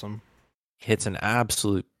was awesome. Hits an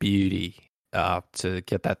absolute beauty to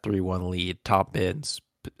get that 3-1 lead, top bins,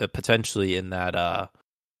 potentially in that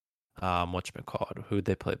whatchamacallit, who'd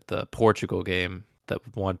they play? The Portugal game that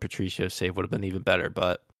one Patricio save would have been even better.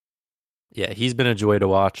 But yeah, he's been a joy to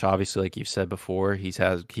watch. Obviously, like you said before, he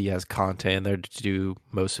has Conte in there to do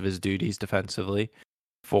most of his duties defensively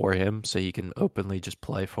for him, so he can openly just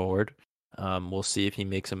play forward. We'll see if he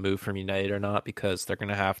makes a move from United or not, because they're going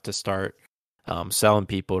to have to start selling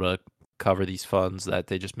people to cover these funds that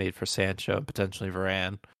they just made for Sancho and potentially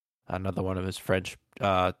Varane, another one of his French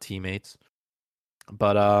teammates.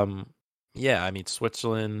 But yeah, I mean,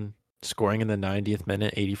 Switzerland scoring in the 90th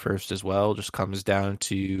minute, 81st as well, just comes down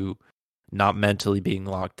to not mentally being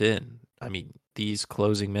locked in. I mean, these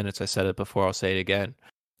closing minutes, I said it before, I'll say it again.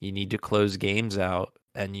 You need to close games out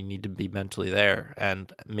and you need to be mentally there.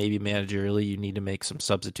 And maybe managerially, you need to make some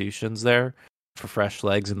substitutions there for fresh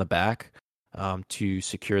legs in the back to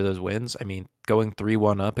secure those wins. I mean, going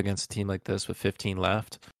 3-1 up against a team like this with 15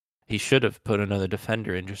 left, he should have put another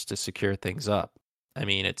defender in just to secure things up. I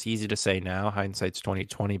mean, it's easy to say now, hindsight's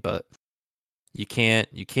 2020, but you can't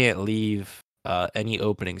leave any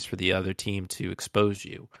openings for the other team to expose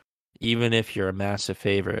you. Even if you're a massive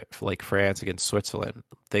favorite like France against Switzerland,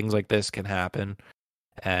 things like this can happen.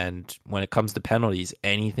 And when it comes to penalties,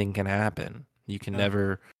 anything can happen. You can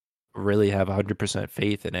never really have 100%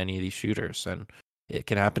 faith in any of these shooters, and it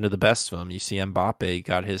can happen to the best of them. You see Mbappe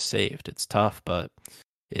got his saved. It's tough, but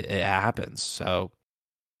it happens. So,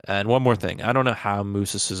 and one more thing. I don't know how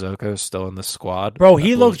Moussa Sissoko is still in the squad. Bro,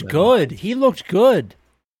 he looked good. He looked good.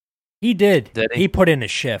 He did. He put in a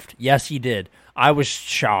shift. Yes, he did. I was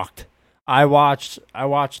shocked. I watched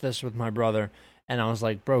this with my brother, and I was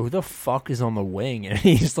like, bro, who the fuck is on the wing? And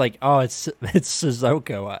he's like, oh, it's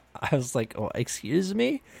Sissoko. I was like, oh, excuse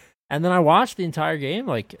me? And then I watched the entire game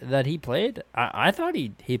like that he played. I thought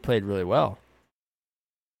he played really well.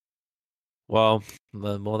 Well,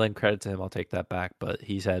 then credit to him. I'll take that back. But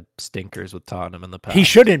he's had stinkers with Tottenham in the past. He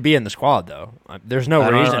shouldn't be in the squad, though. There's no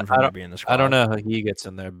reason for him to be in the squad. I don't know how he gets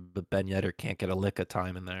in there, but Ben Yedder can't get a lick of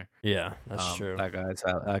time in there. Yeah, that's true. That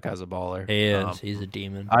guy's a baller. He is. He's a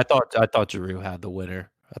demon. I thought Giroud had the winner.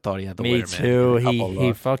 I thought he had the winner. Me too.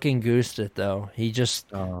 He fucking goosed it though. He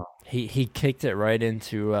just he kicked it right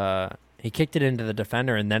into he kicked it into the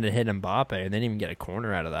defender, and then it hit Mbappe, and they didn't even get a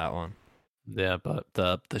corner out of that one. Yeah, but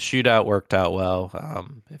the shootout worked out well.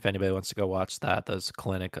 If anybody wants to go watch that, there's a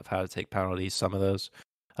clinic of how to take penalties. Some of those.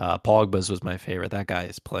 Pogba's was my favorite. That guy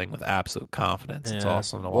is playing with absolute confidence. Yeah. It's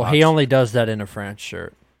awesome to watch. Well, he only does that in a France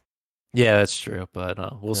shirt. Yeah, that's true.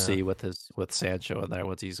 But we'll see with Sancho in there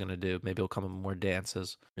what he's gonna do. Maybe he'll come in more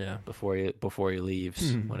dances. Yeah. Before he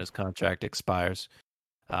leaves when his contract expires.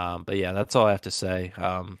 But yeah, that's all I have to say.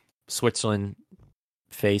 Switzerland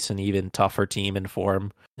face an even tougher team in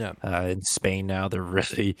form. Yeah. In Spain now, they're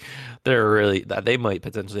really they might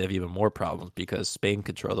potentially have even more problems because Spain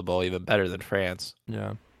control the ball even better than France.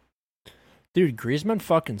 Yeah. Dude, Griezmann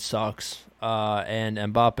fucking sucks. And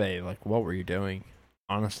Mbappe, like, what were you doing?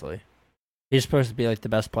 Honestly, he's supposed to be like the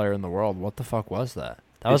best player in the world. What the fuck was that?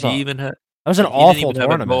 That was an awful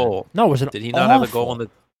tournament. No, it was an Did he not have a goal in the?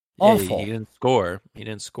 Awful. He didn't score. He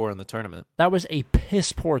didn't score in the tournament. That was a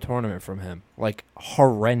piss poor tournament from him. Like,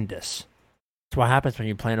 horrendous. That's what happens when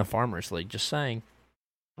you play in a farmers league. Just saying.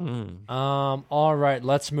 All right,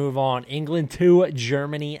 let's move on. England 2,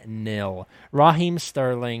 Germany 0. Raheem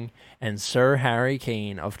Sterling and Sir Harry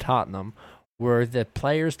Kane of Tottenham were the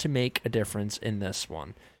players to make a difference in this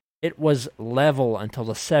one. It was level until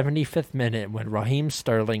the 75th minute when Raheem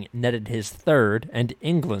Sterling netted his third and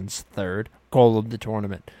England's third goal of the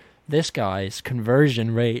tournament. This guy's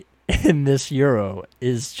conversion rate in this Euro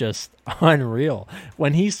is just unreal.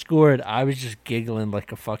 When he scored, I was just giggling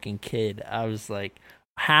like a fucking kid. I was like,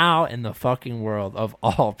 how in the fucking world of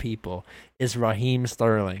all people is Raheem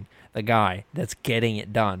Sterling the guy that's getting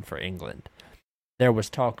it done for England? There was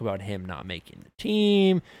talk about him not making the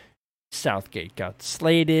team. Southgate got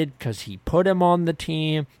slated because he put him on the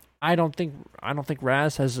team. I don't think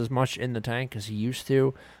Raz has as much in the tank as he used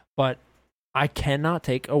to, but I cannot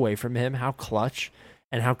take away from him how clutch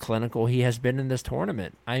and how clinical he has been in this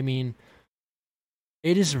tournament. I mean,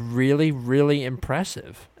 It is really, really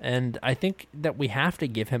impressive, and I think that we have to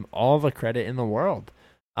give him all the credit in the world.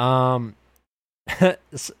 Um,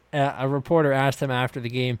 a reporter asked him after the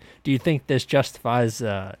game, "Do you think this justifies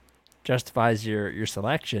your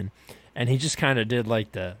selection?" And he just kind of did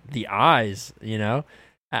like the eyes, you know.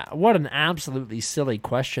 What an absolutely silly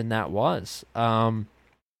question that was.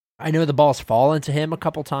 I know the ball's fallen to him a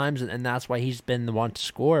couple times, and that's why he's been the one to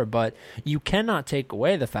score. But you cannot take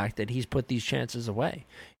away the fact that he's put these chances away.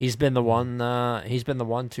 He's been the one. He's been the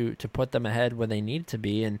one to put them ahead when they need to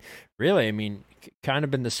be. And really, I mean, kind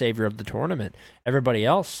of been the savior of the tournament. Everybody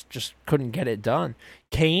else just couldn't get it done.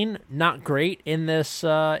 Kane, not great in this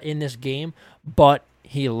game, but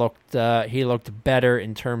he looked better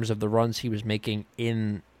in terms of the runs he was making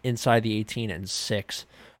inside the 18 and 6.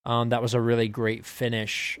 That was a really great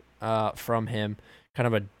finish from him, kind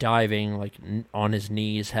of a diving, like on his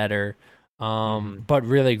knees header, but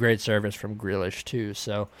really great service from Grealish too.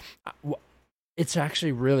 So it's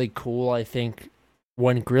actually really cool. I think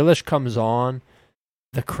when Grealish comes on,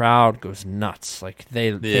 the crowd goes nuts. Like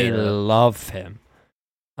they love him.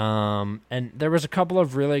 And there was a couple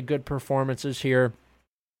of really good performances here.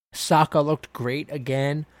 Saka looked great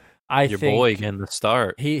again. Your boy getting the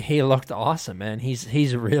start. He looked awesome, man.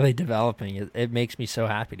 He's really developing. It makes me so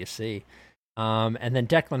happy to see. And then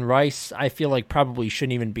Declan Rice, I feel like probably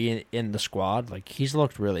shouldn't even be in the squad. Like he's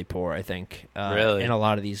looked really poor, I think, really? in a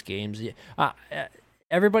lot of these games.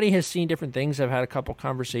 Everybody has seen different things. I've had a couple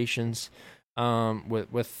conversations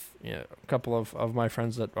with a couple of my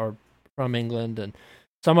friends that are from England, and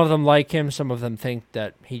some of them like him. Some of them think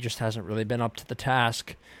that he just hasn't really been up to the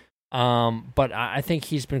task. But I think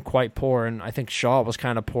he's been quite poor, and I think Shaw was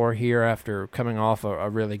kind of poor here after coming off a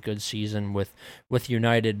really good season with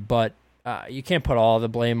United. But you can't put all the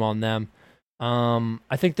blame on them.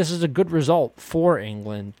 I think this is a good result for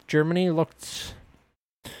England. Germany looked.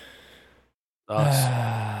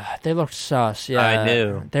 They looked sus. Yeah, I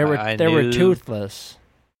knew they were toothless.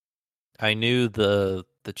 I knew the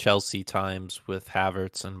Chelsea times with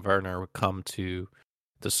Havertz and Werner would come to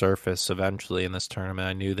the surface eventually in this tournament.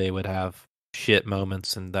 I knew they would have shit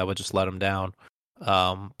moments and that would just let them down.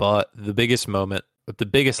 But the biggest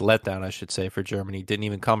letdown, I should say, for Germany didn't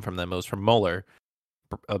even come from them. It was from Muller.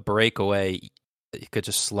 A breakaway, you could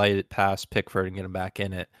just slide it past Pickford and get him back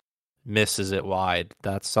in it. Misses it wide.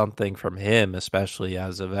 That's something from him, especially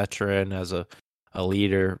as a veteran, as a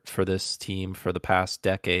leader for this team for the past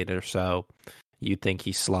decade or so. You'd think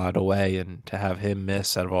he slid away, and to have him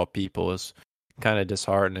miss out of all people is kind of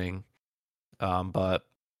disheartening. But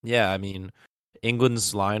yeah, I mean,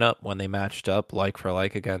 England's lineup when they matched up like for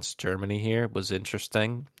like against Germany here was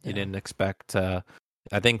interesting. Yeah. You didn't expect. I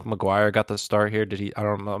think Maguire got the start here. Did he?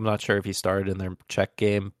 I'm not sure if he started in their Czech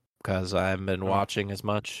game because I haven't been watching as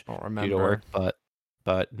much due to work.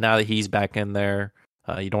 But now that he's back in there,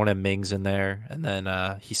 you don't have Mings in there, and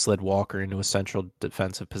then he slid Walker into a central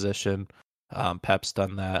defensive position. Pep's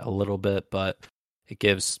done that a little bit, but it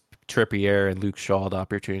gives Trippier and Luke Shaw the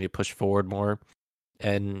opportunity to push forward more.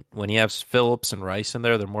 And when he has Phillips and Rice in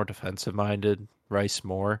there, they're more defensive minded. Rice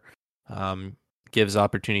more gives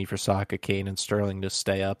opportunity for Saka, Kane, and Sterling to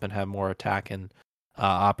stay up and have more attacking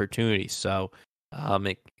opportunities. So I'm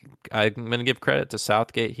going to give credit to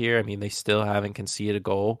Southgate here. I mean, they still haven't conceded a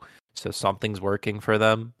goal, so something's working for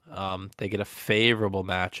them. They get a favorable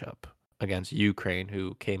matchup against Ukraine,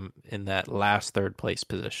 who came in that last third place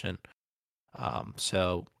position.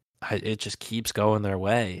 So it just keeps going their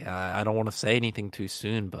way. I don't want to say anything too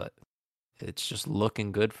soon, but it's just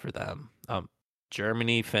looking good for them.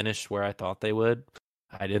 Germany finished where I thought they would.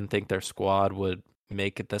 I didn't think their squad would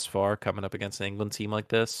make it this far coming up against an England team like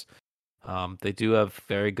this. They do have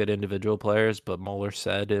very good individual players, but Muller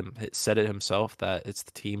said it himself that it's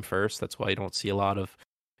the team first. That's why you don't see a lot of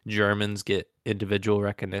Germans get individual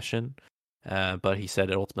recognition. But he said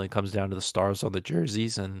it ultimately comes down to the stars on the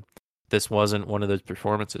jerseys, and this wasn't one of those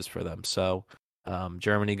performances for them. So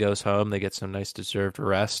Germany goes home. They get some nice deserved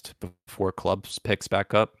rest before clubs picks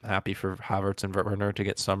back up. Happy for Havertz and Werner to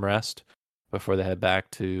get some rest before they head back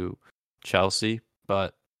to Chelsea.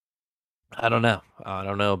 But I don't know. I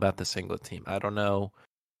don't know about this England team. I don't know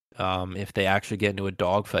if they actually get into a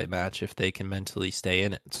dogfight match, if they can mentally stay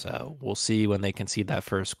in it. So we'll see when they concede that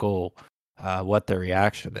first goal what their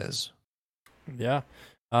reaction is. Yeah.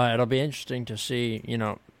 It'll be interesting to see. You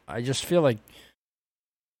know, I just feel like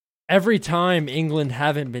every time England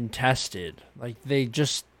haven't been tested, like they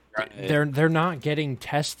just they're not getting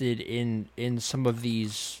tested in some of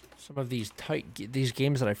these these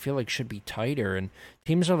games that I feel like should be tighter, and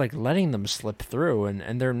teams are like letting them slip through,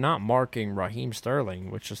 and they're not marking Raheem Sterling,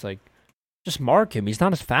 which is like Just mark him. He's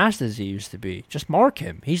not as fast as he used to be. Just mark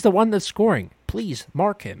him. He's the one that's scoring. Please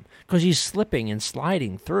mark him because he's slipping and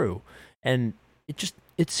sliding through. And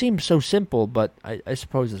it seems so simple, but I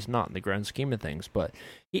suppose it's not in the grand scheme of things. But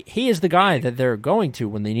he is the guy that they're going to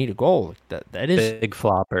when they need a goal. That is big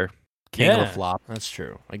flopper, king of the flop. That's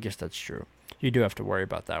true. I guess that's true. You do have to worry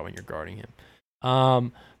about that when you're guarding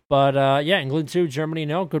him. But England 2, Germany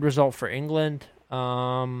 0. Good result for England.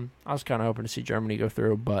 I was kind of hoping to see Germany go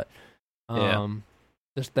through, but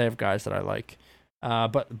they have guys that I like.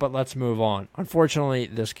 But let's move on. Unfortunately,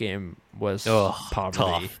 this game was poverty.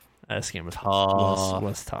 Tough. This game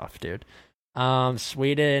was tough, dude.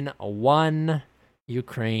 Sweden 1,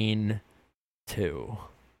 Ukraine 2.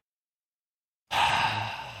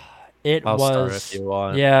 I'll start if you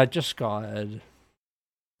want. Yeah, just go ahead.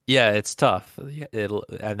 Yeah, it's tough.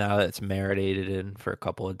 And now that it's marinated in for a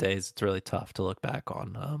couple of days, it's really tough to look back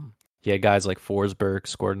on. He had guys like Forsberg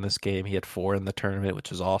scored in this game. He had 4 in the tournament,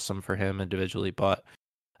 which is awesome for him individually. But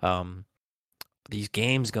these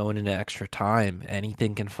games going into extra time,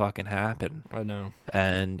 anything can fucking happen. I know.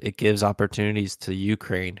 And it gives opportunities to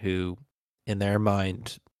Ukraine, who, in their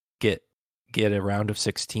mind, get a round of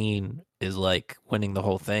 16 is like winning the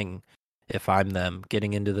whole thing. If I'm them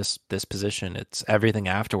getting into this position, it's everything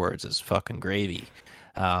afterwards is fucking gravy.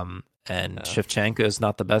 And Shevchenko is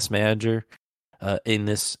not the best manager in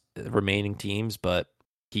this remaining teams, but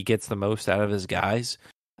he gets the most out of his guys.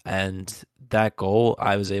 And that goal,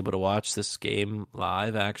 I was able to watch this game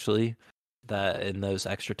live actually, that in those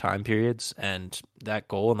extra time periods, and that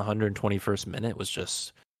goal in the 121st minute was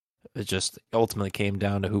just ultimately came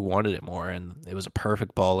down to who wanted it more, and it was a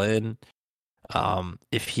perfect ball in.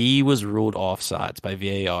 If he was ruled offsides by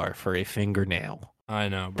VAR for a fingernail, I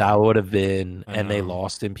know, bro. That would have been, and they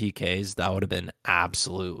lost in PKs, that would have been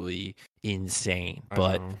absolutely insane.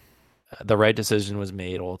 But the right decision was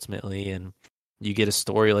made ultimately, and you get a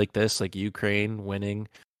story like this, like Ukraine winning.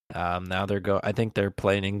 Now I think they're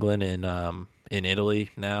playing England in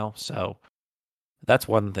Italy now, so that's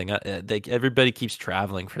one thing. Everybody keeps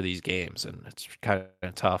traveling for these games, and it's kind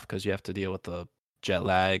of tough because you have to deal with the jet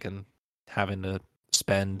lag and having to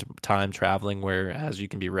spend time traveling, whereas you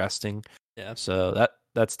can be resting. Yeah. So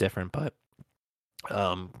that's different, but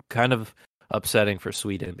kind of upsetting for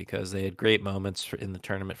Sweden because they had great moments in the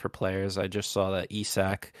tournament for players. I just saw that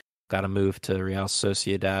Isak got a move to Real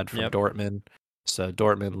Sociedad from Dortmund. So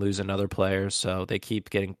Dortmund lose another player, so they keep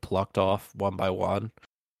getting plucked off one by one.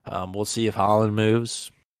 We'll see if Haaland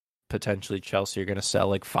moves. Potentially Chelsea are going to sell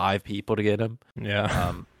like 5 people to get him.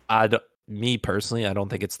 Yeah. Me personally, I don't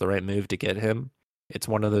think it's the right move to get him. It's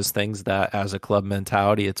one of those things that as a club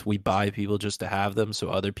mentality, it's we buy people just to have them so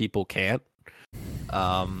other people can't.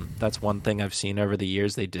 That's one thing I've seen over the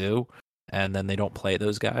years they do, and then they don't play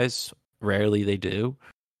those guys. Rarely they do.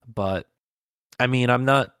 But I mean, I'm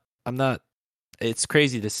not it's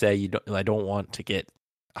crazy to say I don't want to get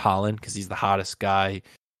Haaland because he's the hottest guy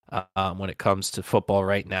when it comes to football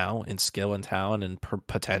right now in skill and talent and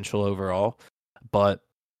potential overall. But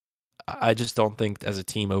I just don't think as a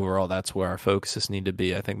team overall that's where our focuses need to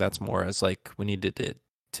be. I think that's more as like we need to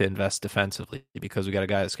invest defensively because we got a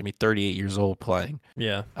guy that's gonna be 38 years old playing.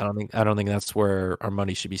 Yeah. I don't think that's where our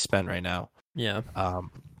money should be spent right now. Yeah.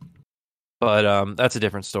 But that's a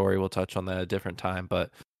different story. We'll touch on that at a different time. But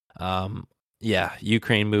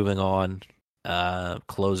Ukraine moving on,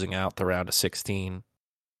 closing out the round of 16.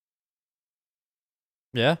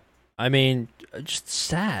 Yeah. I mean, just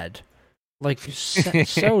sad. Like,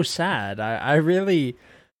 so sad. I've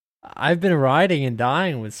been riding and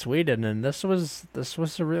dying with Sweden, and this was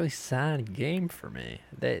a really sad game for me.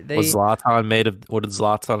 What did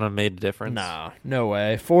Zlatan have made a difference? No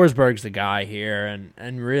way. Forsberg's the guy here,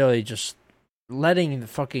 and really just letting the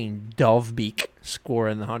fucking Dovbyk score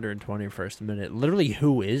in the 121st minute. Literally,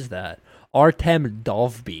 who is that? Artem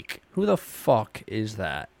Dovbyk. Who the fuck is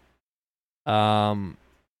that? I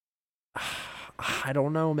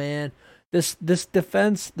don't know, man. This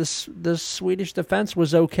defense, this Swedish defense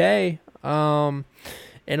was okay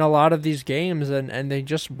in a lot of these games, and they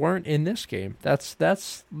just weren't in this game.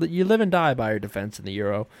 That's you live and die by your defense in the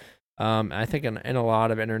Euro. I think in a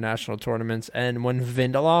lot of international tournaments, and when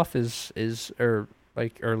Lindelof is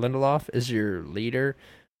your leader,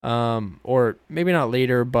 or maybe not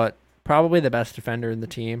leader, but probably the best defender in the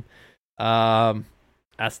team,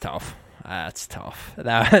 that's tough. That's tough.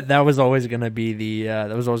 That was always going to be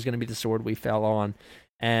the sword we fell on,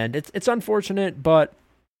 and it's unfortunate, but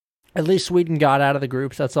at least Sweden got out of the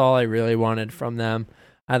groups. That's all I really wanted from them.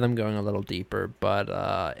 I had them going a little deeper, but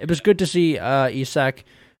it was good to see Isak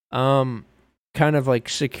kind of like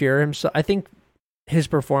secure himself. I think his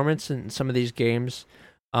performance in some of these games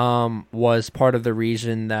was part of the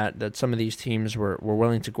reason that some of these teams were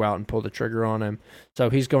willing to go out and pull the trigger on him. So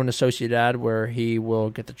he's going to Sociedad, where he will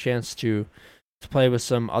get the chance to play with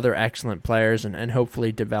some other excellent players and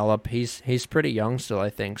hopefully develop. He's pretty young still, I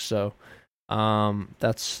think. So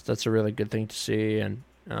that's a really good thing to see, and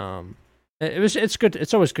it's good.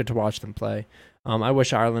 It's always good to watch them play. I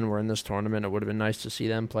wish Ireland were in this tournament. It would have been nice to see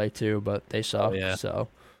them play too, but they suck. Oh, yeah. So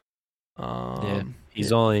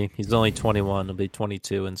he's only 21. He'll be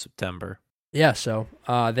 22 in September. Yeah, so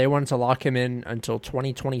they wanted to lock him in until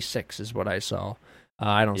 2026 is what I saw.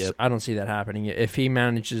 I don't see that happening. If he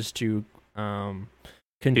manages to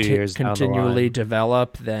continually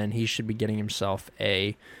develop, then he should be getting himself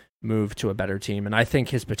a move to a better team, and I think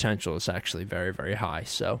his potential is actually very, very high.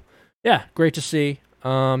 So yeah, great to see.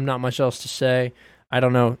 Not much else to say. I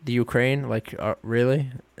don't know, the Ukraine, like really,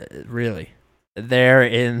 they're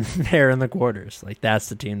in the quarters. Like that's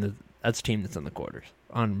the team that's in the quarters.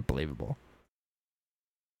 Unbelievable.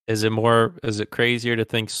 Is it crazier to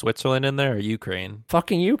think Switzerland in there or Ukraine?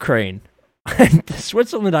 Fucking Ukraine.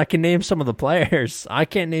 Switzerland, I can name some of the players. I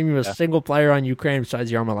can't name you a single player on Ukraine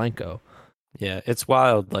besides Yarmolenko. Yeah, it's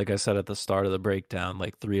wild. Like I said at the start of the breakdown,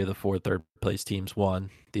 like 3 of the 4 third place teams won.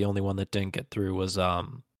 The only one that didn't get through was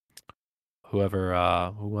who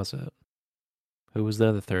was it? Who was the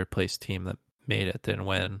other third place team that made it, didn't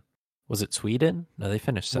win? Was it Sweden? No, they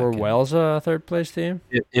finished second. Were Wales a third place team?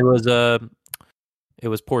 It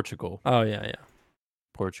was Portugal. Oh yeah.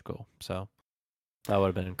 Portugal. So that would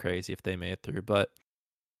have been crazy if they made it through. But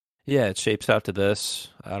yeah, it shapes out to this.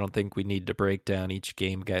 I don't think we need to break down each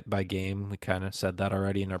game by game. We kind of said that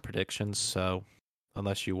already in our predictions. So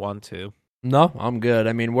unless you want to. No, I'm good.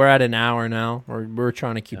 I mean, we're at an hour now. We're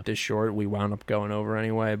trying to keep this short. We wound up going over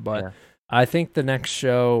anyway. But I think the next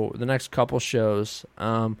couple shows,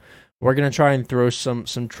 we're going to try and throw some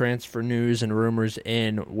transfer news and rumors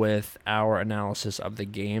in with our analysis of the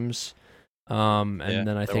games. And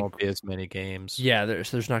then I think there won't be as many games. Yeah,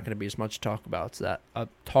 there's not going to be as much talk about.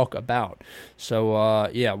 So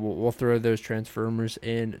we'll throw those transfer rumors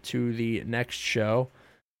into the next show.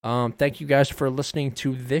 Thank you guys for listening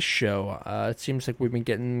to this show. It seems like we've been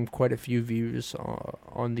getting quite a few views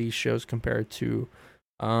on these shows compared to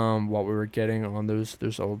what we were getting on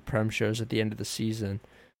those old Prem shows at the end of the season.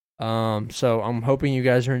 So I'm hoping you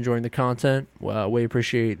guys are enjoying the content. Well, we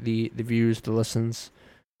appreciate the views, the listens.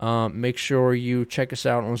 Make sure you check us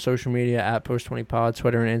out on social media at Post20Pod.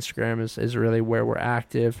 Twitter and Instagram is really where we're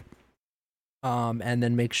active. And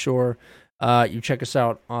then make sure you check us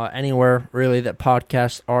out anywhere really that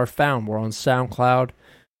podcasts are found. We're on SoundCloud.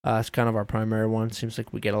 It's kind of our primary one. Seems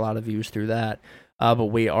like we get a lot of views through that. But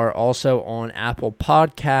we are also on Apple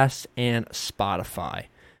Podcasts and Spotify.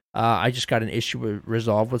 I just got an issue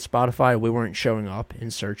resolved with Spotify. We weren't showing up in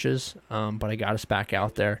searches, but I got us back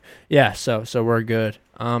out there. Yeah, so we're good.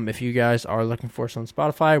 If you guys are looking for us on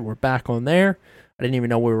Spotify, we're back on there. I didn't even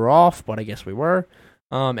know we were off, but I guess we were.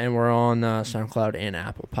 And we're on SoundCloud and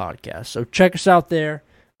Apple Podcasts. So check us out there.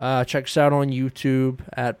 Check us out on YouTube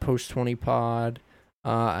at Post20Pod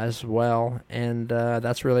as well. And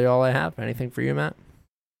that's really all I have. Anything for you, Matt?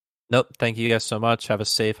 Nope. Thank you guys so much. Have a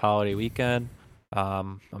safe holiday weekend.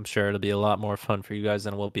 I'm sure it'll be a lot more fun for you guys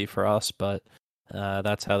than it will be for us, but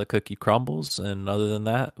that's how the cookie crumbles. And other than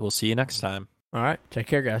that, we'll see you next time. All right. Take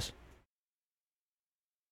care, guys.